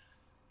part.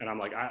 And I'm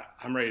like,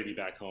 I'm ready to be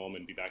back home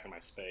and be back in my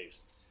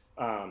space.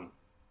 I'm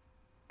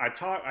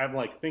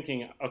like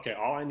thinking, okay,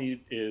 all I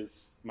need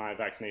is my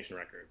vaccination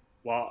record.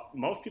 Well,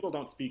 most people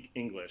don't speak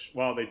English.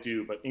 Well, they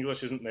do, but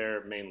English isn't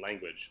their main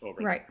language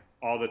over there.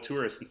 All the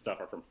tourists and stuff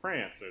are from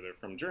France or they're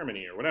from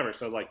Germany or whatever.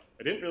 So, like,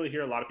 I didn't really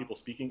hear a lot of people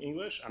speaking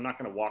English. I'm not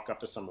going to walk up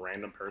to some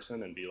random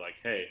person and be like,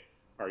 hey,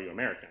 are you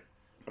American?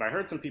 But I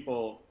heard some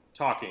people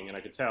talking, and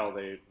I could tell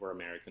they were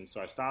Americans.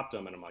 So I stopped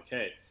them, and I'm like,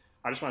 hey,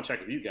 I just want to check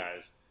with you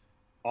guys.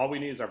 All we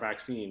need is our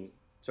vaccine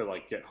to,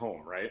 like, get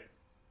home, right?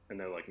 And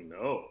they're like,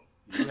 no,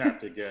 you have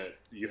to get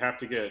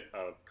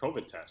a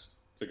COVID test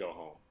to go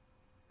home.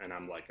 And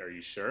I'm like, are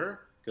you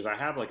sure? Because I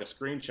have like a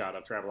screenshot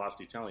of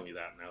Travelocity telling you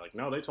that. And they're like,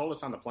 no, they told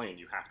us on the plane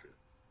you have to.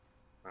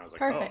 And I was like,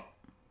 perfect.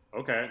 Oh,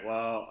 okay,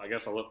 well, I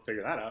guess I'll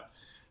figure that out.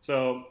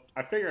 So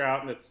I figure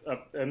out,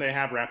 and they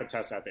have rapid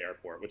tests at the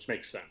airport, which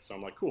makes sense. So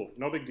I'm like, cool,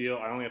 no big deal.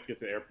 I only have to get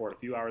to the airport a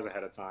few hours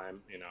ahead of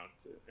time, you know,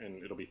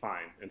 and it'll be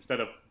fine. Instead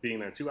of being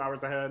there 2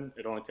 hours ahead,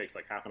 it only takes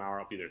like half an hour.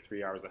 I'll be there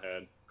 3 hours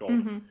ahead.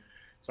 Golden.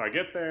 So I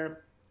get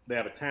there. They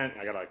have a tent.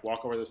 I got to like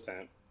walk over this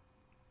tent.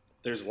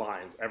 There's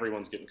lines.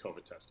 Everyone's getting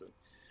COVID tested.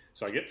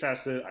 So I get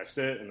tested, I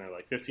sit, and they're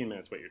like, 15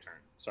 minutes, wait your turn.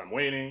 So I'm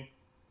waiting,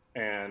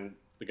 and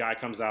the guy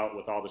comes out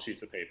with all the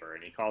sheets of paper,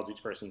 and he calls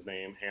each person's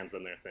name, hands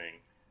them their thing.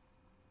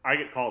 I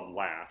get called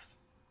last,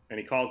 and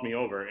he calls me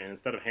over, and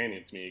instead of handing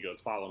it to me, he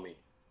goes, follow me.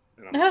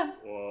 And I'm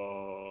like,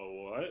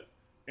 whoa, what?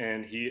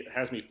 And he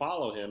has me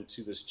follow him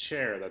to this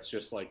chair that's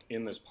just like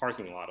in this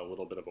parking lot a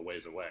little bit of a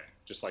ways away,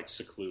 just like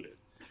secluded.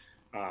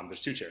 There's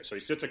two chairs. So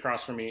he sits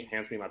across from me,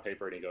 hands me my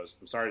paper, and he goes,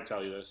 I'm sorry to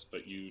tell you this,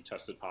 but you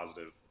tested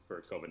positive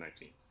for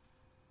COVID-19.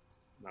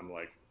 And I'm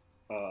like,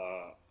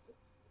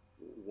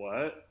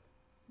 what?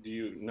 Do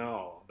you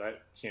know?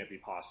 That can't be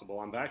possible.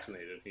 I'm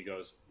vaccinated. He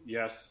goes,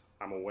 yes,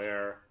 I'm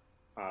aware,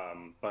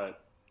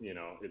 but, you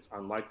know, it's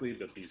unlikely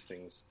that these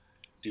things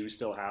do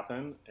still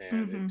happen,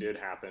 and it did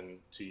happen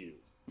to you.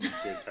 You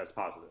did test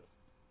positive.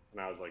 And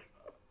I was like,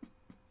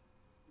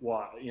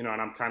 what? You know, and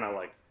I'm kind of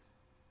like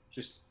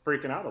just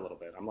freaking out a little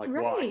bit. I'm like,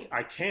 well,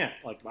 I can't.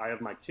 Like, I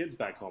have my kids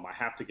back home. I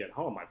have to get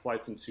home. My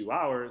flight's in 2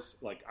 hours.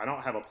 Like, I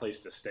don't have a place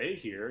to stay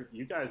here.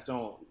 You guys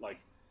don't, like,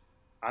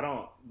 I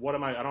don't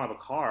have a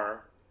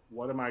car.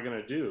 What am I going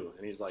to do?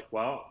 And he's like,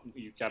 well,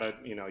 you got to,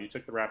 you know, you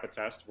took the rapid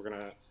test. We're going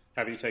to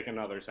have you take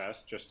another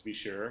test just to be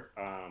sure.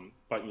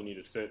 But you need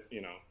to sit, you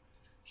know,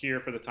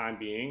 here for the time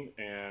being,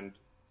 and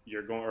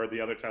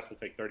the other test will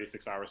take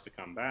 36 hours to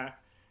come back.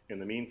 In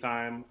the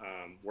meantime,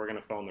 we're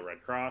going to phone the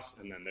Red Cross,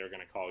 and then they're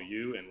going to call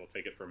you, and we'll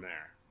take it from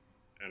there.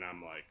 And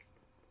I'm like,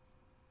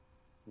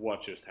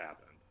 what just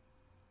happened?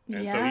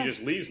 And so he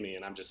just leaves me,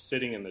 and I'm just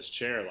sitting in this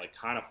chair, like,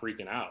 kind of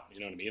freaking out.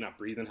 You know what I mean? I'm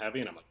breathing heavy,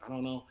 and I'm like, I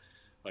don't know.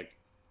 Like,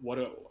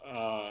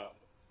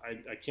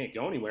 I can't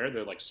go anywhere.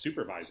 They're, like,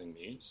 supervising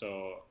me.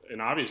 So,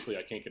 and obviously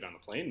I can't get on the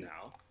plane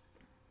now.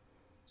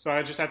 So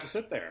I just have to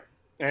sit there.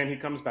 And he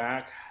comes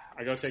back.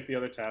 I go take the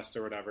other test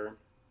or whatever.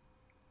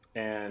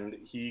 And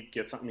he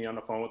gets me on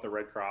the phone with the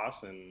Red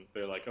Cross, and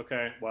they're like,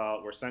 okay,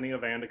 well, we're sending a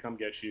van to come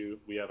get you.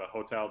 We have a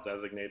hotel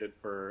designated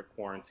for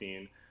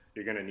quarantine.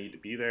 You're going to need to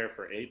be there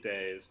for 8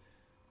 days,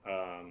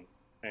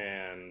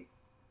 and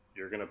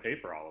you're going to pay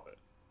for all of it.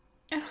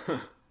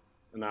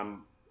 And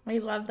We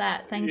love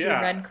that. Thank you,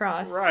 yeah, Red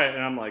Cross. right.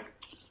 And I'm like,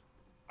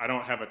 I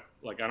don't have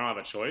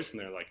a choice. And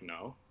they're like,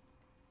 no.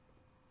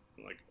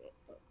 I'm like,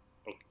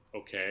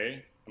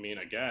 okay. I mean,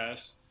 I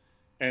guess.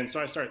 And so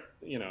I start,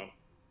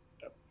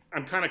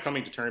 I'm kind of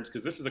coming to terms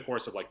because this is a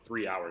course of like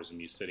 3 hours of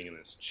me sitting in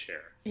this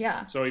chair.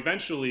 Yeah. So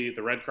eventually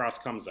the Red Cross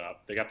comes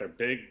up. They got their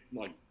big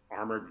like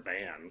armored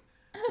van.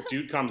 The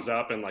dude comes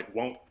up and like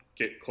won't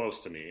get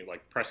close to me,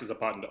 like presses a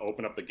button to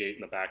open up the gate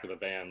in the back of the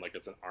van like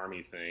it's an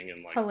army thing,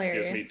 and like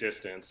Hilarious. gives me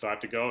distance. So I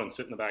have to go and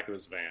sit in the back of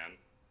this van.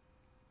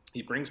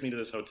 He brings me to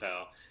this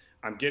hotel.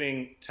 I'm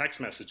getting text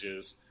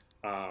messages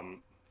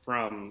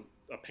from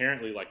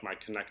apparently like my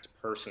Connect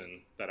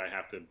person that I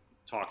have to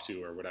talk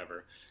to or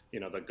whatever,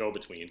 the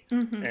go-between.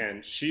 Mm-hmm.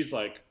 And she's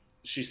like,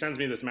 she sends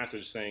me this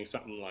message saying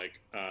something like,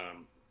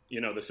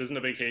 this isn't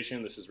a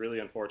vacation. This is really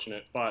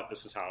unfortunate, but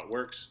this is how it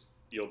works.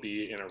 You'll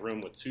be in a room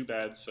with 2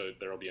 beds, so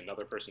there will be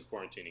another person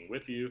quarantining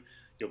with you.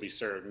 You'll be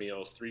served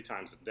meals 3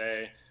 times a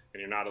day,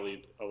 and you're not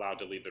allowed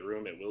to leave the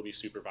room. It will be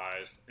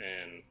supervised.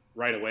 And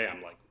right away,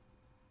 I'm like,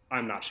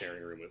 I'm not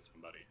sharing a room with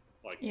somebody.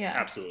 Like, Yeah.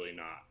 absolutely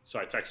not. So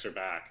I text her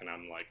back, and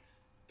I'm like,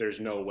 there's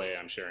no way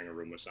I'm sharing a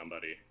room with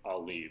somebody.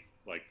 I'll leave.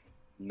 Like,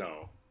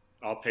 no.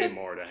 I'll pay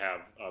more to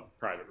have a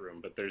private room,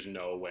 but there's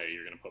no way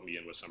you're going to put me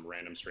in with some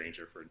random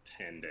stranger for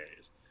 10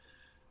 days.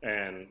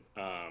 And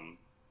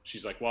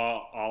she's like,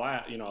 well,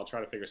 I'll try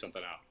to figure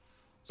something out.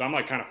 So I'm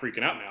like kind of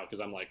freaking out now because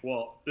I'm like,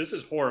 well, this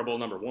is horrible,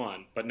 number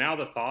one. But now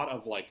the thought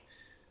of like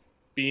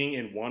being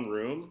in one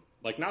room,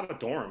 like not a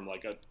dorm,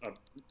 like a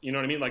you know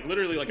what I mean? Like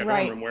literally like a Right.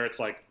 dorm room where it's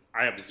like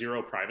I have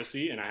 0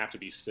 privacy and I have to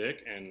be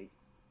sick and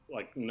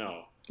like,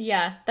 no.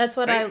 Yeah, that's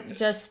what I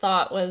just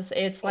thought was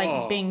it's like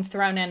Oh. being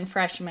thrown in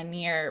freshman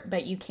year,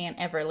 but you can't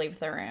ever leave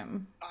the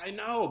room. I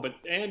know,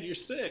 and you're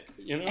sick,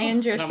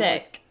 And you're I'm sick.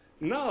 like,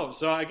 no.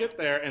 So I get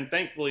there and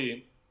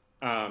thankfully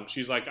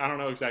she's like, I don't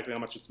know exactly how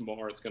much it's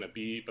going to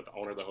be, but the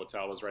owner of the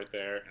hotel was right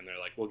there, and they're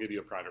like, we'll give you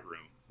a private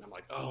room. And I'm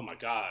like, oh my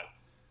God.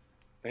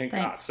 Thank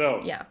God.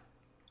 So Yeah.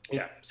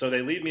 So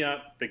they lead me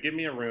up, they give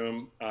me a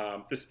room.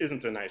 This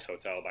isn't a nice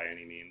hotel by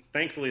any means.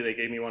 Thankfully, they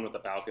gave me one with a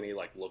balcony,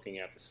 like looking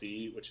at the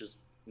sea, which is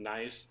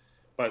nice.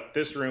 But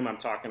this room I'm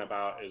talking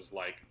about is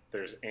like,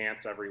 there's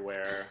ants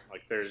everywhere.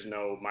 Like there's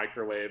no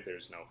microwave,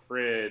 there's no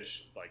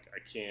fridge. Like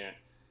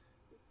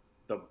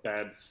the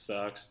bed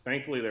sucks.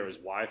 Thankfully, there was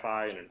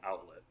Wi-Fi and an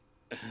outlet.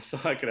 So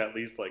I could at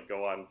least like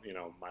go on,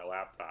 my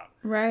laptop.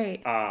 Right.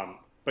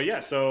 But yeah,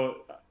 so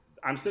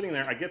I'm sitting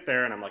there, I get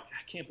there and I'm like,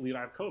 I can't believe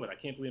I have COVID. I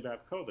can't believe I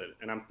have COVID.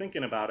 And I'm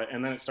thinking about it.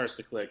 And then it starts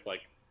to click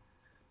like,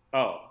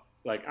 oh,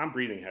 like I'm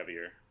breathing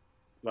heavier.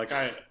 Like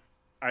I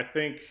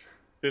think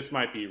this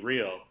might be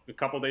real. A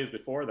couple days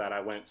before that,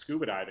 I went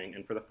scuba diving.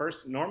 And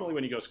normally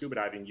when you go scuba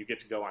diving, you get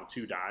to go on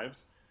 2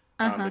 dives.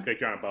 They take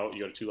you on a boat,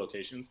 you go to 2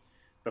 locations.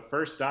 The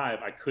first dive,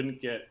 I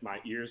couldn't get my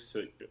ears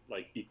to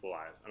like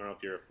equalize. I don't know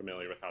if you're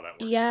familiar with how that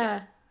works.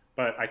 Yeah.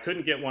 But I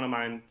couldn't get one of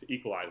mine to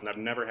equalize, and I've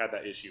never had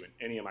that issue in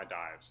any of my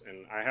dives.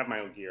 And I have my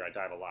own gear. I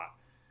dive a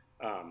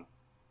lot.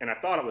 And I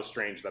thought it was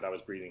strange that I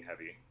was breathing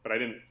heavy, but I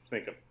didn't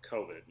think of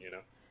COVID,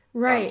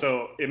 Right.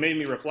 So it made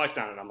me reflect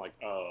on it. I'm like,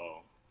 oh,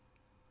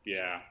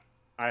 yeah,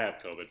 I have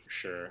COVID for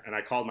sure. And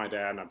I called my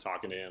dad, and I'm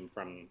talking to him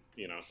from,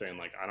 saying,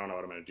 like, I don't know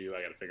what I'm going to do.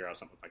 I got to figure out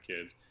something with my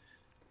kids.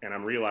 And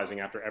I'm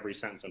realizing after every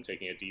sentence, I'm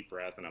taking a deep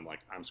breath, and I'm like,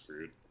 I'm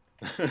screwed.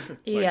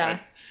 Yeah.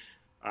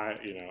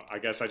 I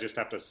guess I just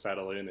have to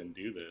settle in and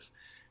do this.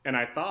 And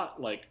I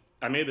thought, like,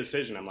 I made a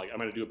decision. I'm like, I'm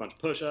going to do a bunch of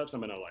push-ups. I'm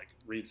going to like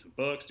read some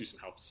books, do some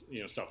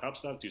self-help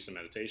stuff, do some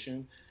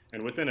meditation.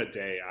 And within a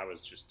day, I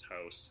was just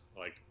toast.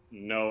 Like,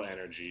 no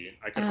energy.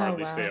 I could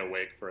hardly stay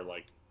awake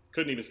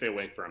couldn't even stay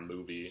awake for a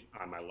movie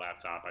on my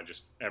laptop.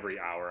 Every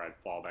hour I'd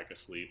fall back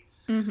asleep.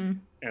 Mm-hmm.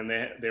 And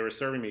they were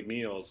serving me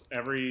meals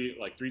every,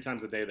 3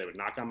 times a day. They would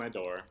knock on my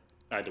door.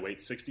 I had to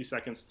wait 60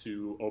 seconds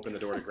to open the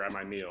door to grab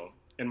my meal.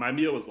 And my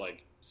meal was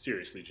like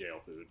seriously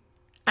jail food.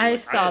 I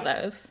saw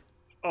those.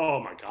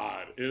 Oh my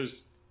God. It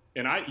was,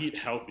 and I eat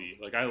healthy.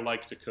 Like I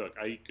like to cook.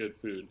 I eat good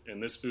food.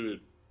 And this food,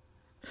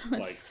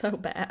 It's so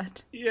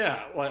bad.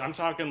 Yeah. Like I'm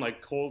talking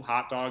like cold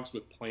hot dogs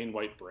with plain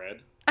white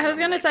bread. I was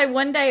going to say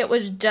one day it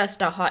was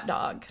just a hot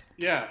dog.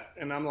 Yeah.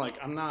 And I'm like,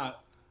 I'm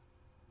not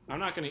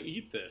going to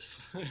eat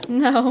this.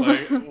 No.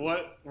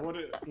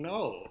 Like,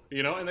 no,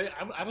 and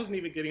I wasn't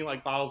even getting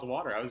like bottles of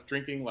water. I was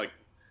drinking like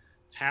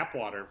tap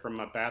water from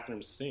my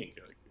bathroom sink.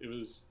 Like, it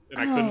was, and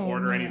I couldn't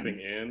order anything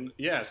in.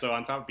 Yeah. So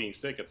on top of being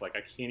sick, it's like,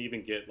 I can't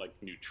even get like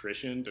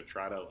nutrition to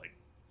try to like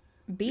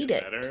beat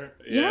get it. better.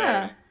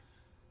 Yeah.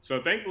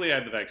 So thankfully I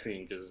had the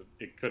vaccine because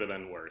it could have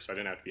been worse. I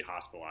didn't have to be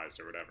hospitalized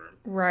or whatever.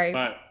 Right.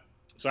 But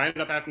so I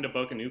ended up having to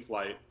book a new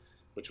flight,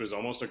 which was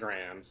almost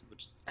 $1,000,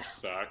 which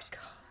sucked.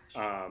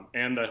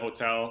 And the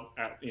hotel,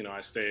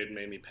 I stayed,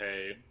 made me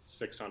pay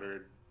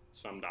 $600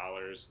 some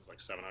dollars. It was like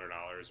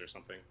 $700 or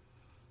something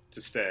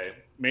to stay.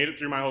 Made it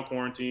through my whole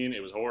quarantine.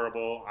 It was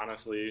horrible,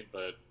 honestly,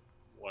 but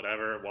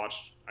whatever.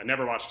 I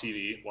never watched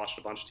TV. Watched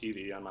a bunch of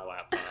TV on my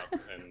laptop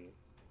and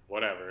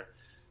whatever.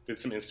 Did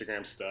some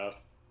Instagram stuff.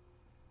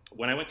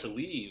 When I went to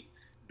leave,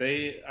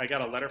 I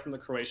got a letter from the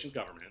Croatian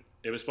government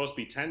it was supposed to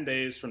be 10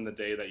 days from the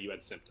day that you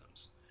had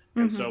symptoms.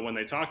 And so when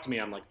they talked to me,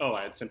 I'm like, oh,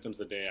 I had symptoms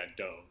the day I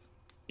dove,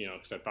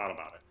 because I thought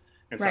about it.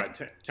 And so I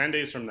had 10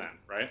 days from then,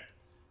 right?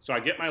 So I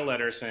get my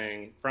letter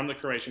saying, from the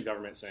Croatian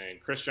government saying,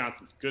 Chris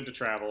Johnson's good to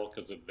travel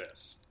because of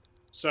this.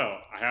 So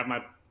I have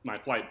my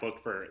flight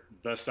booked for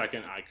the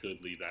second I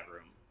could leave that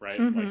room, right?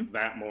 Like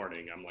that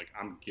morning, I'm like,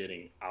 I'm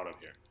getting out of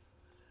here.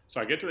 So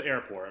I get to the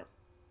airport,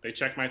 they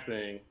check my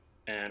thing,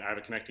 and I have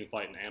a connecting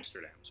flight in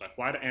Amsterdam. So I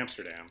fly to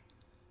Amsterdam,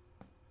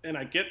 and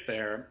I get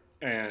there,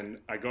 and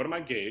I go to my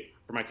gate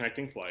for my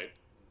connecting flight,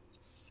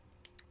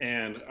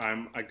 and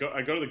I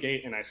go to the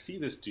gate, and I see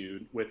this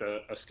dude with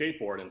a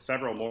skateboard and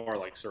several more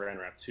like saran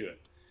wrap to it.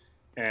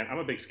 And I'm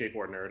a big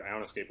skateboard nerd. I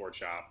own a skateboard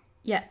shop.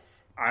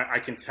 Yes. I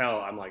can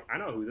tell. I'm like, I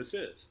know who this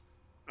is.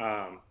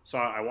 So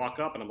I walk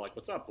up, and I'm like,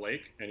 what's up,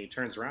 Blake? And he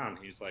turns around.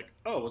 He's like,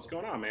 oh, what's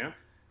going on, man?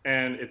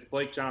 And it's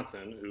Blake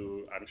Johnson,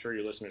 who I'm sure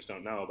your listeners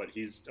don't know, but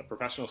he's a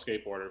professional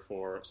skateboarder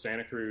for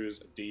Santa Cruz,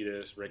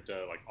 Adidas,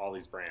 Richta, like all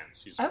these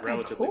brands. He's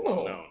relatively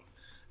well known.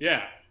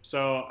 Yeah.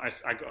 So I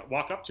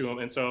walk up to him,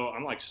 and so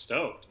I'm like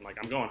stoked. I'm like,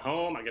 I'm going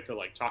home. I get to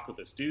like talk with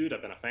this dude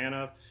I've been a fan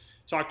of.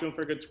 Talk to him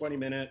for a good 20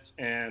 minutes.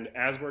 And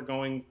as we're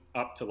going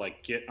up to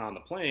like get on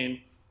the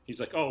plane, he's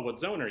like, oh, what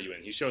zone are you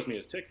in? He shows me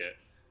his ticket.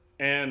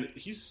 And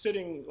he's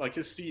sitting, like,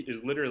 his seat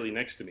is literally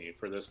next to me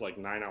for this, like,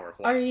 9-hour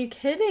flight. Are you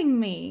kidding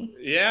me?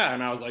 Yeah,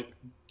 and I was like,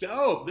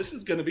 dope, this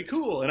is going to be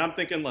cool. And I'm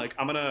thinking, like,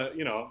 I'm going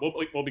to,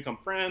 we'll become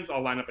friends.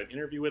 I'll line up an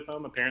interview with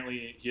him.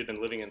 Apparently, he had been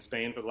living in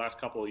Spain for the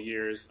last couple of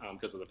years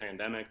because of the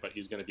pandemic, but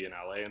he's going to be in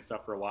LA and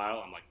stuff for a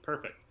while. I'm like,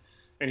 perfect.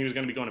 And he was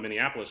going to be going to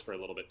Minneapolis for a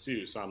little bit,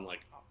 too. So I'm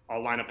like,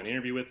 I'll line up an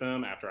interview with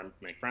him after I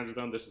make friends with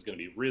him. This is going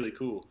to be really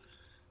cool.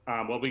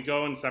 Well, we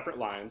go in separate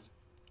lines.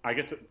 I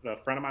get to the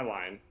front of my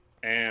line,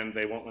 and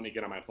they won't let me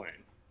get on my plane.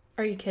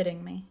 Are you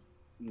kidding me?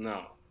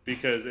 No,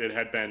 because it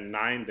had been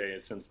 9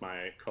 days since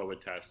my COVID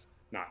test,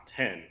 not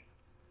 10.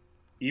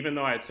 Even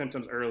though I had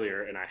symptoms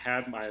earlier and I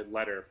had my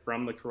letter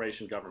from the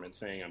Croatian government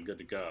saying I'm good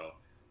to go,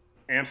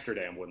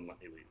 Amsterdam wouldn't let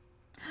me leave.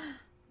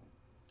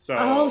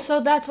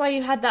 So that's why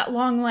you had that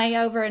long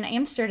layover in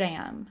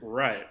Amsterdam.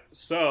 Right.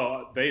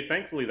 So they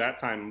thankfully that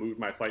time moved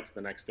my flight to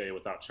the next day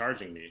without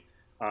charging me.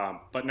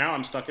 But now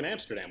I'm stuck in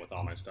Amsterdam with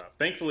all my stuff.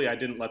 Thankfully, I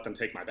didn't let them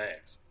take my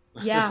bags.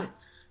 Yeah.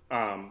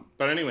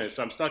 But anyway,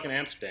 so I'm stuck in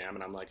Amsterdam,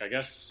 and I'm like, I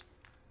guess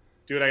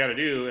do what I got to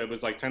do. It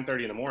was like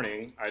 10:30 in the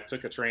morning. I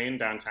took a train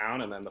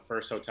downtown, and then the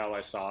first hotel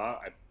I saw,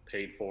 I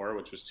paid for,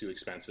 which was too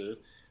expensive.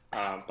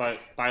 But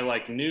by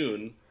like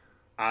noon,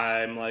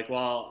 I'm like,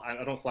 well,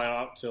 I don't fly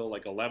out till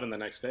like 11 the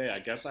next day. I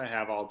guess I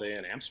have all day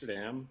in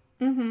Amsterdam.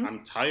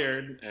 I'm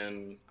tired,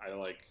 and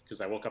because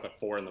I woke up at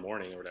 4 in the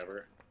morning or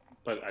whatever.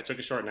 But I took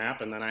a short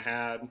nap, and then I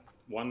had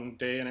one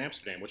day in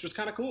Amsterdam, which was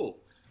kind of cool.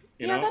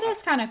 You know? That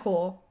is kind of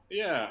cool.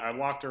 Yeah, I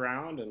walked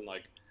around and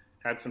like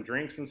had some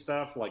drinks and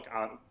stuff. Like,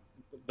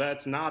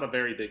 that's not a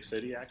very big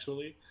city,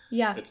 actually.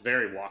 Yeah, it's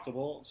very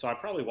walkable. So I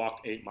probably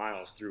walked 8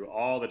 miles through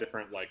all the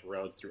different like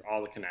roads, through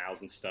all the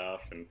canals and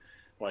stuff, and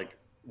like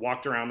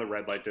walked around the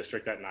red light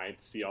district at night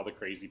to see all the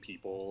crazy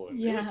people. And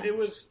it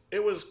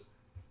was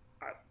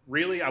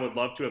really, I would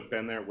love to have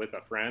been there with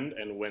a friend,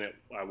 and when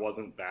I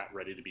wasn't that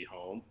ready to be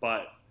home.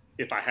 But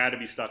if I had to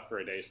be stuck for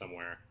a day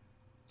somewhere,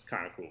 it's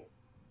kind of cool.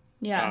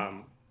 Yeah.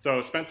 So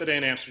I spent the day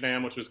in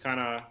Amsterdam, which was kind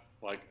of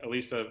like at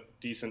least a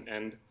decent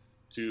end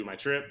to my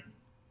trip.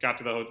 Got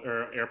to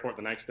the airport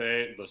the next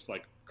day, just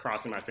like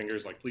crossing my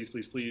fingers, like please,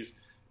 please, please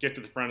get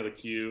to the front of the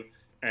queue.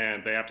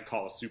 And they have to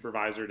call a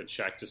supervisor to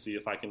check to see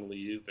if I can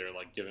leave. They're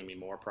like giving me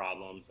more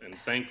problems. And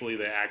thankfully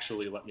they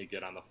actually let me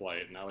get on the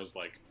flight. And I was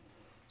like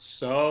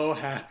so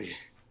happy.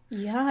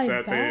 Yeah, I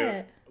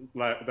bet.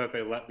 That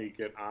they let me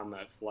get on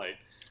that flight.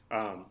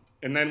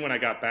 And then when I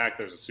got back,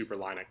 there's a super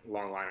long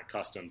line at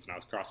customs, and I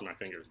was crossing my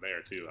fingers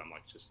there too. I'm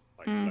like, just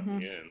like let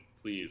me in,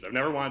 please. I've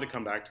never wanted to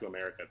come back to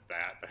America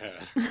that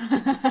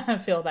bad. I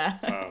feel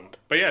that.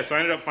 But yeah, so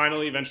I ended up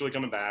eventually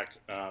coming back.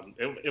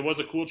 It was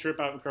a cool trip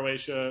out in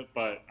Croatia,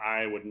 but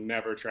I would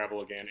never travel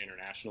again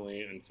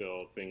internationally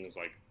until things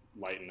like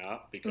lighten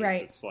up, because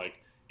it's like,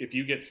 if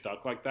you get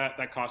stuck like that,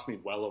 that cost me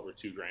well over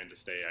 $2,000 to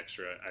stay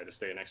extra. I had to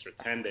stay an extra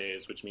 10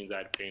 days, which means I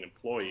had to pay an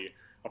employee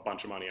a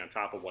bunch of money on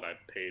top of what I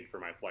paid for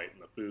my flight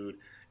and the food,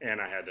 and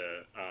I had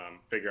to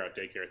figure out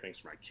daycare things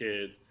for my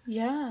kids.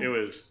 Yeah, it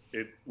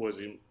was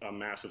a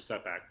massive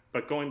setback.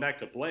 But going back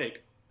to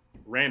Blake,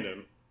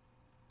 random,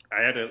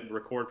 I had to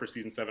record for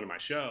season 7 of my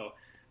show,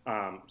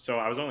 so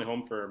I was only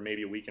home for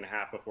maybe a week and a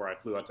half before I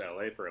flew out to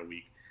LA for a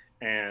week.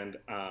 And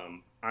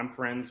I'm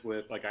friends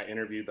with, like, I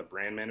interviewed the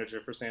brand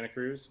manager for Santa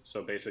Cruz,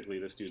 so basically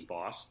this dude's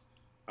boss,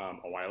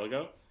 a while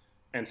ago.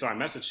 And so I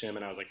messaged him,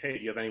 and I was like, hey,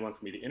 do you have anyone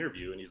for me to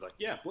interview? And he's like,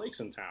 yeah, Blake's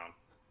in town.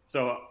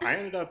 So I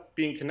ended up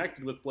being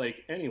connected with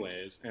Blake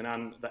anyways. And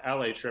on the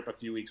LA trip a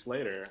few weeks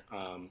later,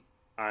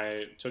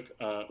 I took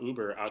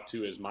Uber out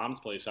to his mom's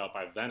place out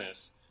by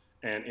Venice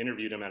and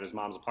interviewed him at his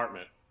mom's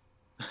apartment.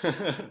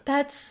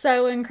 That's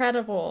so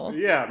incredible.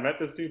 Yeah, met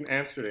this dude in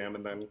Amsterdam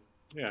and then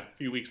yeah, a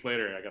few weeks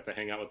later, I got to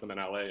hang out with him in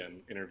LA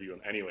and interview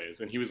him anyways.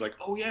 And he was like,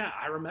 "Oh yeah,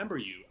 I remember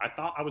you.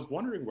 I was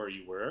wondering where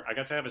you were. I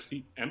got to have a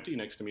seat empty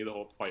next to me the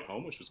whole flight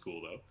home, which was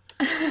cool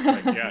though."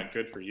 Like, yeah,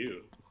 good for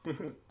you.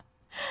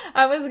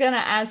 I was gonna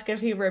ask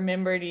if he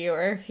remembered you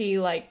or if he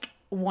like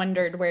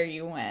wondered where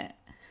you went.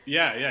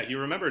 Yeah, he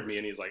remembered me,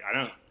 and he's like, I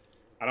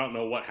don't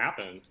know what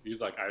happened. He's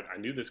like, I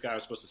knew this guy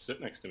was supposed to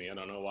sit next to me. I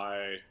don't know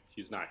why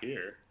he's not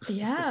here.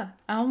 Yeah.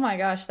 Oh my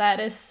gosh, that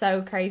is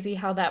so crazy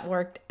how that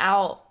worked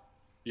out.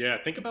 Yeah,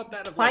 think about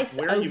that. Of Twice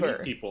like where over. you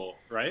meet people,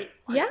 right?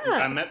 Yeah.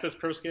 I met this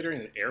pro skater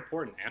in an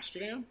airport in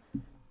Amsterdam,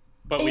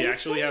 but we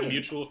actually have Insane.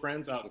 mutual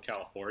friends out in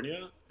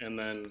California, and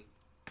then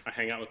I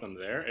hang out with them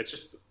there.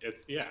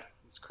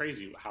 It's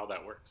crazy how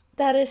that worked.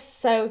 That is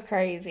so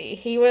crazy.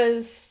 He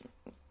was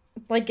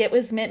like, it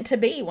was meant to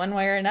be one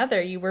way or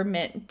another. You were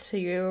meant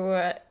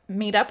to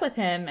meet up with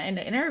him and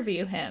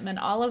interview him and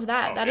all of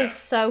that. Oh, That yeah. is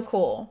so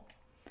cool.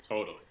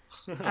 Totally.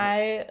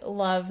 I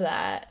love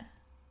that.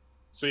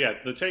 So yeah,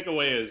 the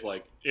takeaway is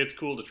like it's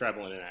cool to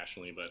travel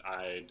internationally, but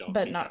I don't.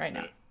 But not right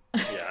suggest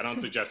it. Yeah, I don't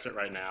suggest it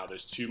right now.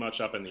 There's too much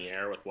up in the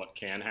air with what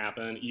can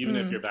happen. Even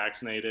if you're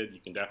vaccinated,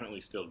 you can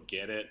definitely still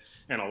get it.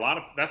 And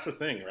that's the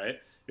thing, right?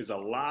 Is a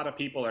lot of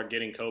people are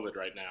getting COVID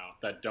right now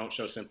that don't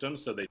show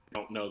symptoms, so they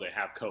don't know they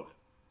have COVID.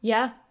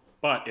 Yeah.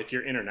 But if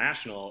you're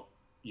international,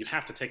 you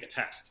have to take a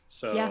test.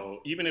 So Yeah.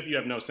 even if you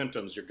have no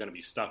symptoms, you're going to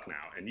be stuck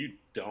now, and you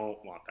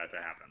don't want that to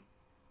happen.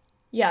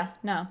 Yeah,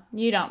 no,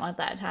 you don't want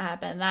that to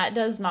happen. That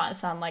does not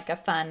sound like a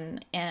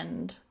fun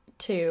end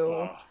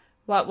to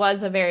what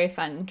was a very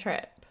fun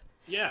trip.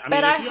 Yeah, I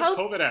mean, But if you have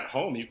COVID at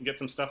home, you can get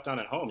some stuff done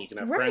at home. You can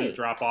have friends Right.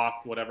 drop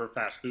off whatever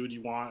fast food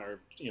you want, or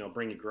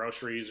bring you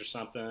groceries or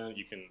something.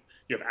 You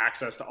have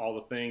access to all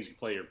the things. You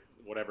play your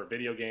whatever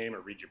video game or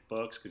read your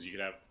books because you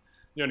could have,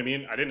 you know what I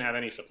mean? I didn't have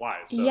any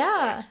supplies, so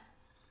Yeah. it's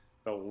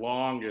like the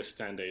longest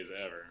 10 days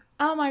ever.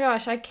 Oh my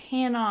gosh, I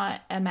cannot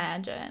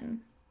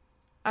imagine.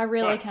 I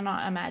really But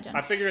cannot imagine.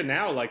 I figure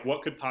now, like,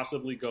 what could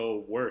possibly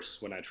go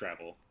worse when I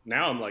travel?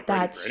 Now I'm like ready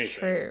That's for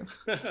anything.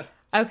 true.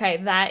 Okay,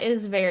 that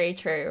is very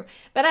true.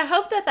 But I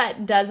hope that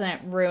that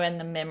doesn't ruin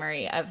the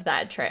memory of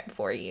that trip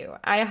for you.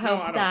 I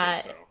hope I don't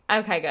that. think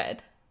Okay,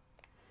 good.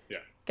 Yeah.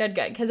 Good.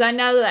 Because I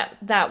know that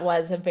that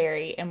was a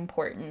very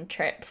important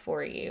trip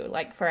for you,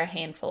 like for a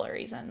handful of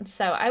reasons.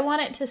 So I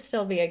want it to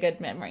still be a good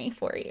memory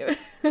for you.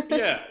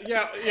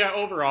 Yeah.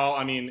 Overall,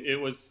 I mean,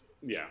 it was.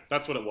 Yeah,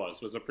 that's what it was.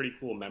 It was a pretty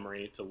cool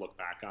memory to look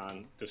back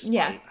on,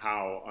 despite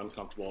how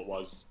uncomfortable it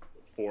was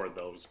for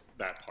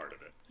that part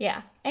of it.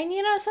 Yeah. And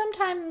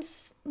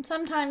sometimes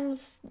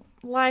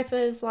life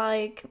is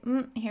like,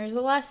 here's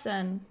a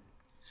lesson.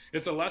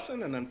 It's a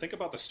lesson, and then think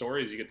about the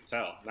stories you get to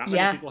tell. Not many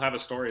Yeah. people have a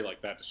story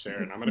like that to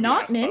share, and I'm going to be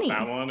Not asked many.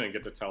 about that one and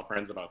get to tell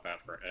friends about that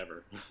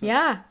forever.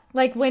 Yeah.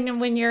 Like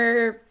when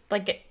you're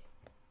like,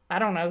 I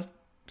don't know,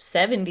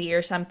 70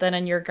 or something,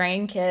 and your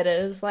grandkid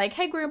is like,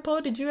 hey, Grandpa,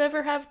 did you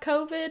ever have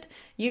COVID?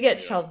 You get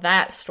to tell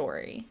that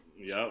story.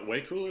 Yeah,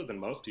 way cooler than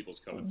most people's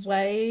COVID stories.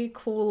 Way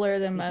cooler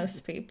than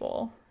most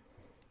people.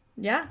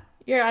 Yeah,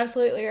 you're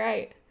absolutely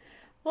right.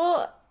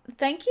 Well,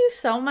 thank you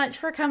so much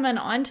for coming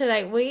on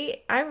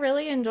today. I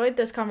really enjoyed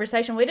this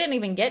conversation. We didn't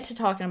even get to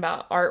talking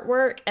about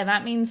artwork, and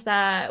that means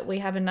that we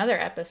have another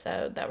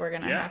episode that we're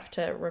going to have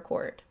to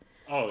record.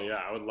 Oh yeah,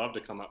 I would love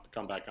to come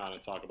back on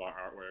and talk about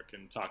artwork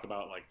and talk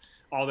about like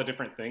all the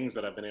different things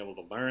that I've been able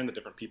to learn, the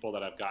different people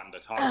that I've gotten to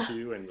talk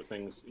to, and the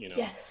things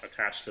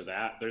attached to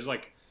that. There's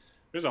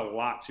a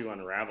lot to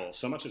unravel.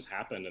 So much has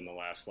happened in the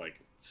last like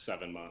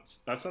 7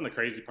 months. That's been the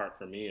crazy part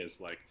for me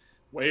is like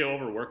way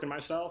overworking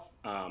myself.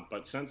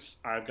 But since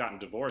I've gotten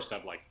divorced,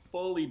 I've like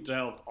fully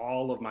delved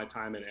all of my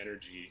time and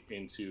energy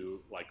into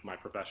like my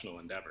professional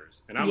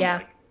endeavors, and I'm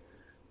like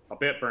a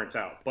bit burnt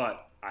out,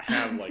 but I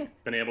have like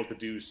been able to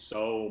do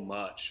so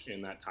much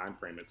in that time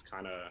frame. It's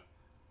kind of,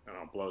 I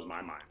don't know, blows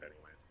my mind anyways.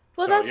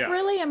 Well, So, that's yeah,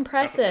 really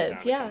impressive.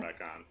 definitely down to come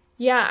back on.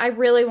 Yeah, I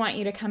really want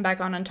you to come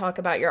back on and talk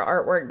about your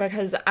artwork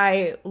because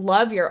I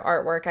love your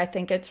artwork. I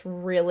think it's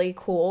really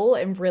cool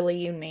and really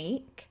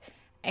unique.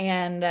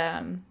 And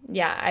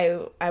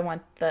I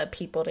want the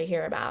people to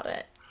hear about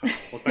it.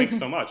 Well, thanks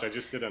so much. I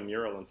just did a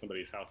mural in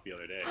somebody's house the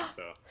other day.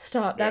 So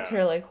Stop. That's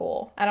really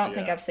cool. I don't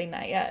think Yeah. I've seen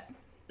that yet.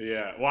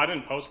 yeah, well, I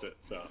didn't post it,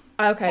 so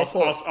Okay,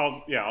 cool.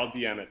 I'll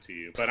DM it to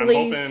you. But Please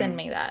I'm hoping, send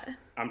me that.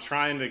 I'm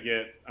trying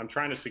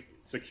to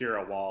secure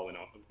a wall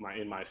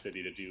in my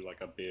city to do like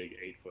a big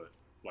 8-foot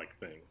like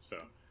thing. So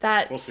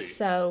That's we'll see.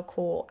 so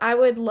cool. I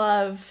would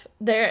love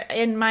there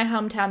in my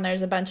hometown.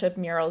 There's a bunch of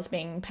murals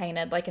being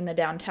painted, like in the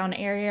downtown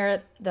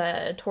area.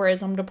 The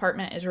tourism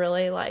department is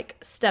really like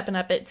stepping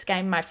up its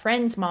game. My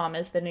friend's mom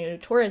is the new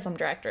tourism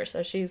director,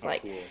 so she's cool.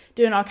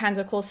 doing all kinds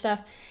of cool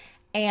stuff.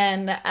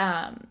 And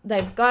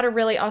they've got a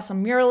really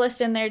awesome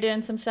muralist in there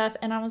doing some stuff.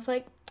 And I was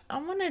like, I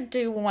want to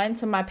do one.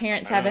 So my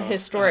parents have a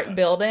historic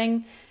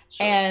building.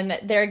 Sure. And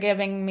they're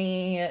giving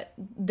me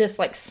this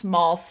like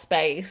small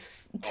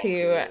space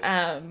to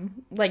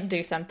like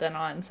do something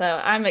on. So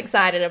I'm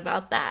excited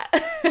about that.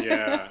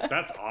 Yeah,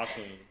 that's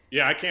awesome.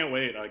 Yeah, I can't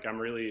wait. Like I'm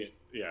really,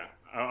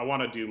 I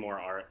want to do more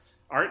art.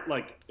 art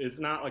like is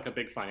not like a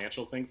big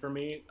financial thing for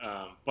me,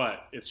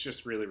 but it's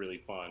just really, really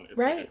fun. It's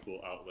Right. like a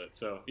cool outlet.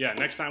 So yeah,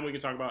 next time we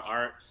can talk about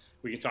art.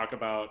 We can talk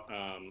about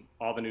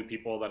all the new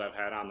people that I've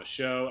had on the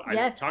show.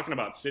 Yes. Talking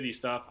about city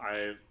stuff,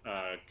 I've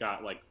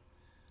got like,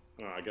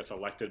 I guess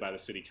elected by the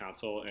city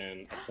council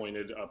and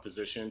appointed a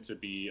position to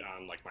be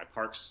on like my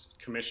parks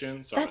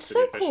commission. So That's I'm a city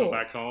so official cool.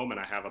 back home, and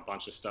I have a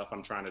bunch of stuff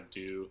I'm trying to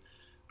do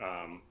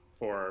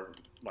for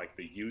like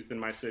the youth in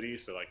my city.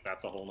 So like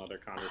that's a whole nother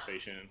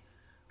conversation.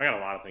 I got a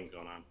lot of things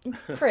going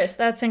on. Chris,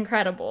 that's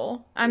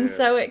incredible. I'm Yeah.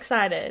 so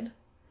excited.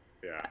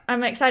 Yeah.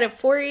 I'm excited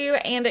for you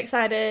and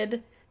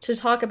excited to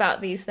talk about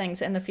these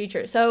things in the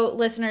future. So,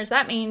 listeners,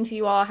 that means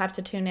you all have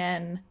to tune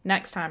in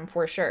next time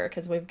for sure,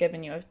 because we've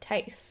given you a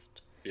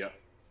taste.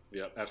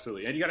 Yep,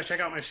 absolutely. And you got to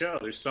check out my show.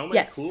 There's so many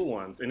Yes. cool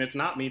ones, and it's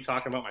not me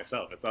talking about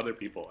myself. It's other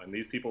people, and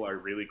these people are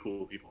really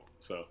cool people.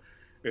 So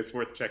it's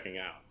worth checking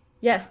out.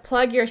 Yes,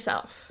 plug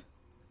yourself.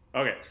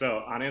 Okay, so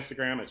on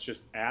Instagram, it's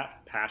just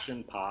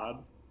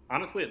 @PassionPod.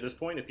 Honestly, at this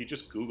point, if you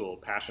just Google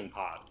Passion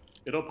Pod,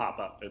 it'll pop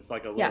up. It's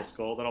like a little Yeah.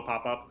 skull that'll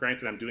pop up.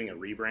 Granted, I'm doing a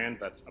rebrand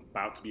that's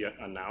about to be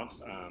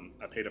announced.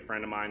 I paid a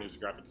friend of mine who's a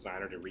graphic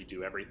designer to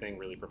redo everything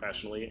really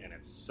professionally, and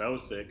it's so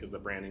sick because the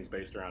branding's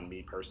based around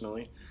me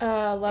personally.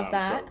 Love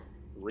that. So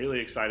really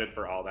excited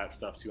for all that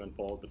stuff to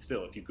unfold. But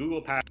still, if you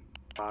Google Passion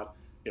Pod,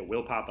 it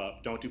will pop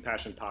up. Don't do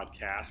Passion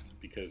Podcast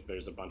because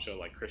there's a bunch of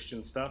like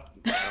Christian stuff.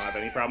 I don't have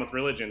any problem with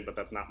religion, but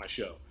that's not my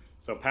show.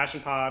 So Passion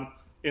Pod,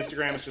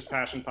 Instagram is just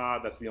Passion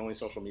Pod. That's the only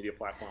social media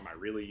platform I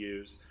really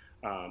use.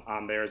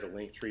 On there is a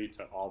link tree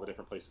to all the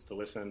different places to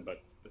listen.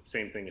 But the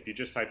same thing, if you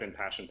just type in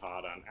Passion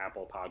Pod on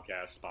Apple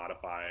Podcasts,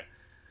 Spotify.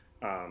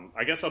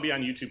 I guess I'll be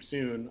on YouTube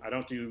soon. I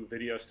don't do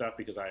video stuff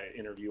because I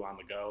interview on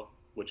the go,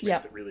 which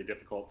makes it really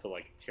difficult to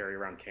like carry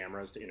around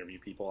cameras to interview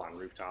people on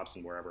rooftops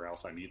and wherever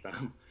else I meet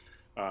them.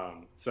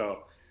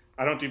 So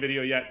I don't do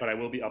video yet, but I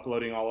will be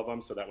uploading all of them.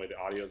 So that way the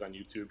audio is on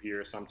YouTube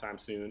here sometime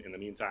soon. In the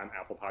meantime,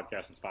 Apple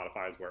Podcasts and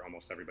Spotify is where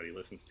almost everybody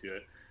listens to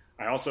it.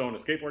 I also own a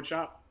skateboard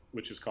shop,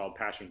 which is called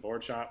Passion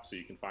Board Shop. So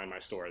you can find my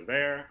store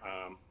there.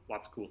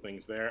 Lots of cool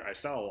things there. I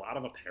sell a lot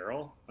of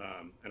apparel,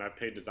 and I've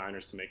paid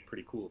designers to make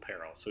pretty cool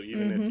apparel. So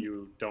even if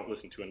you don't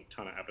listen to a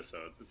ton of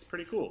episodes, it's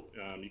pretty cool.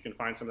 You can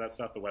find some of that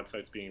stuff. The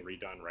website's being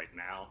redone right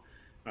now.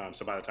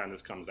 So by the time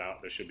this comes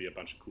out, there should be a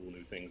bunch of cool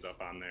new things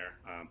up on there.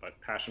 But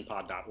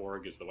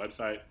passionpod.org is the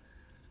website.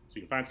 So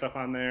you can find stuff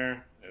on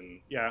there. And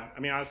yeah, I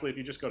mean, honestly, if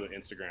you just go to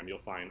Instagram, you'll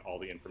find all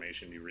the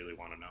information you really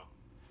want to know.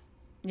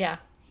 Yeah,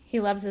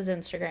 he loves his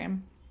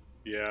Instagram.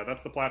 Yeah,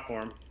 that's the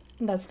platform.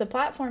 That's the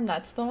platform.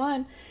 That's the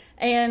one.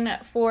 And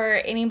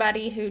for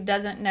anybody who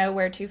doesn't know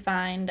where to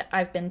find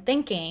I've Been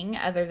Thinking,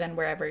 other than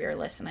wherever you're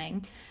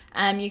listening,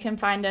 you can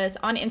find us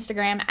on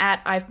Instagram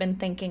at I've Been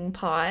Thinking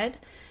Pod.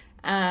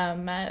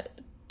 I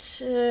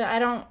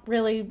don't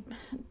really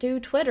do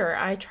Twitter.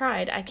 I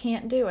tried. I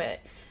can't do it.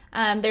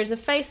 There's a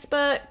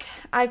Facebook,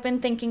 I've Been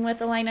Thinking with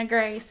Elena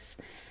Grace,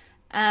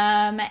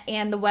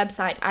 and the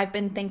website,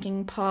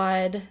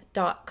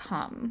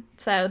 I'veBeenThinkingPod.com.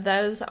 So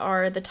those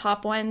are the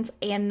top ones.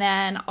 And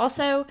then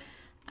also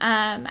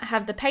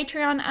have the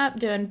Patreon up,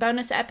 doing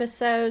bonus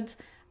episodes.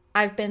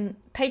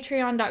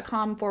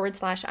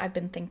 Patreon.com/I've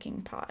Been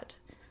Thinking Pod.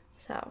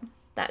 So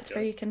that's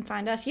where you can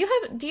find us. Do you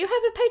have a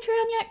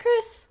Patreon yet,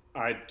 Chris?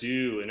 I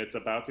do, and it's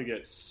about to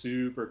get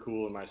super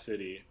cool in my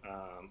city.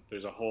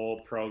 There's a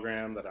whole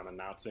program that I'm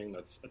announcing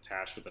that's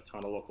attached with a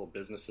ton of local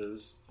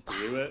businesses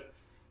through it.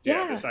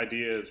 Yeah, this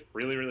idea is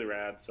really, really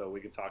rad, so we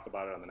could talk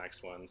about it on the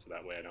next one, so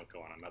that way I don't go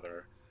on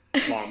another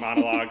long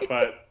monologue.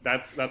 But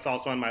that's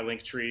also on my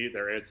link tree.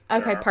 There are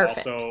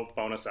also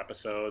bonus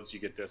episodes. You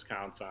get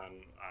discounts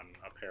on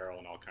apparel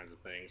and all kinds of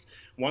things.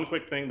 One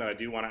quick thing that I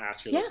do want to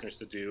ask your listeners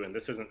to do, and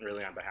this isn't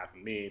really on behalf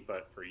of me,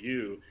 but for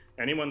you,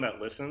 anyone that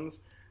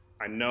listens,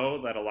 I know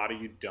that a lot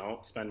of you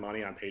don't spend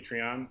money on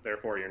Patreon,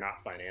 therefore you're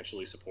not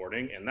financially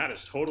supporting, and that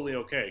is totally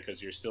okay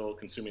because you're still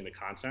consuming the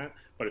content.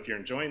 But if you're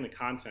enjoying the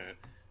content,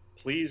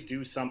 please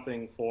do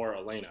something for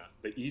Elena.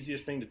 The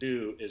easiest thing to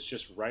do is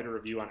just write a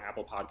review on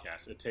Apple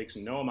Podcasts. It takes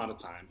no amount of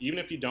time. Even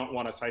if you don't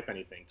want to type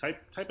anything,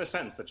 type a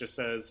sentence that just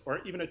says,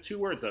 or even 2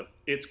 words of,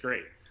 "It's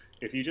great."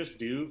 If you just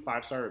do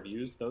 5-star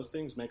reviews, those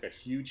things make a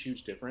huge,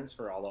 huge difference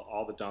for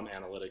all the dumb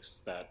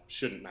analytics that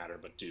shouldn't matter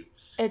but do.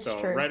 It's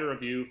true. Write a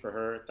review for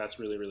her. That's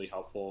really, really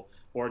helpful.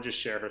 Or just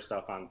share her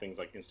stuff on things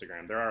like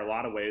Instagram. There are a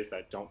lot of ways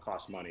that don't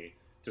cost money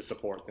to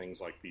support things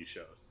like these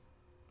shows.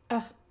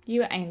 Oh,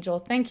 you angel.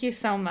 Thank you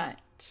so much.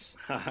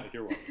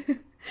 You're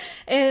welcome.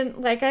 And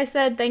like I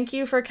said, thank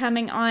you for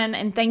coming on,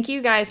 and thank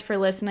you guys for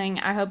listening.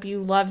 I hope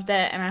you loved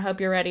it, and I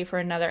hope you're ready for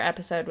another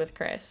episode with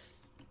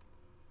Chris.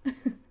 We'll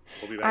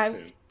be back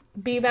soon.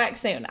 Be back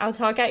soon. I'll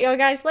talk at y'all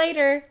guys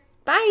later.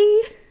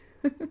 Bye.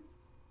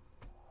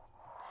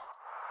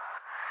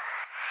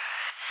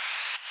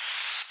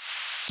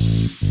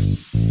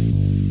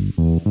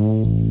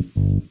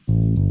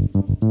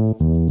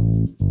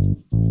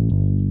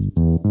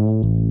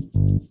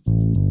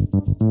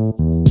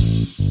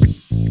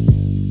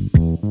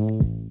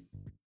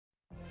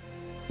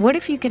 What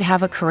if you could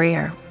have a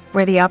career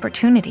where the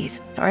opportunities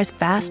are as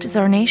vast as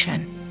our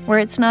nation, where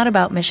it's not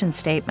about mission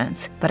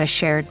statements, but a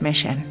shared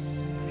mission.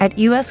 At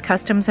U.S.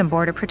 Customs and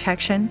Border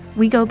Protection,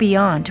 we go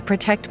beyond to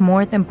protect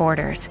more than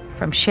borders.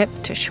 From ship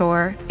to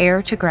shore,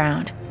 air to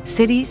ground,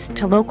 cities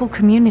to local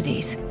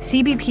communities,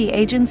 CBP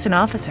agents and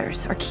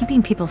officers are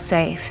keeping people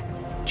safe.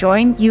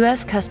 Join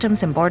U.S.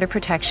 Customs and Border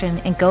Protection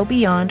and go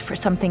beyond for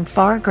something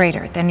far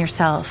greater than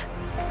yourself.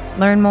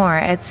 Learn more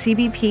at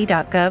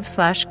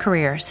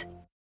cbp.gov/careers.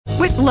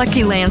 With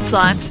Lucky Land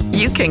Slots,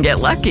 you can get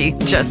lucky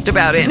just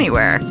about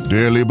anywhere.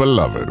 Dearly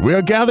beloved, we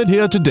are gathered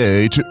here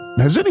today to...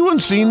 Has anyone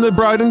seen the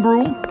bride and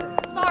groom?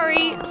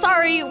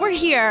 Sorry, we're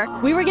here.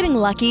 We were getting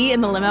lucky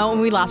in the limo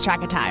and we lost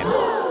track of time.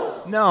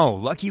 No,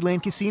 Lucky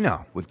Land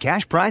Casino, with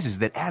cash prizes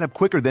that add up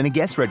quicker than a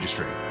guest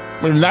registry.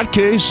 In that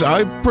case,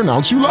 I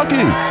pronounce you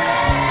lucky.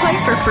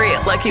 Play for free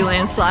at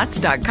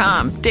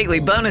LuckyLandSlots.com. Daily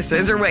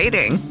bonuses are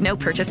waiting. No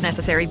purchase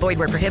necessary. Void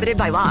where prohibited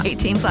by law.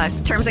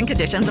 18+. Terms and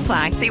conditions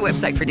apply. See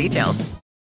website for details.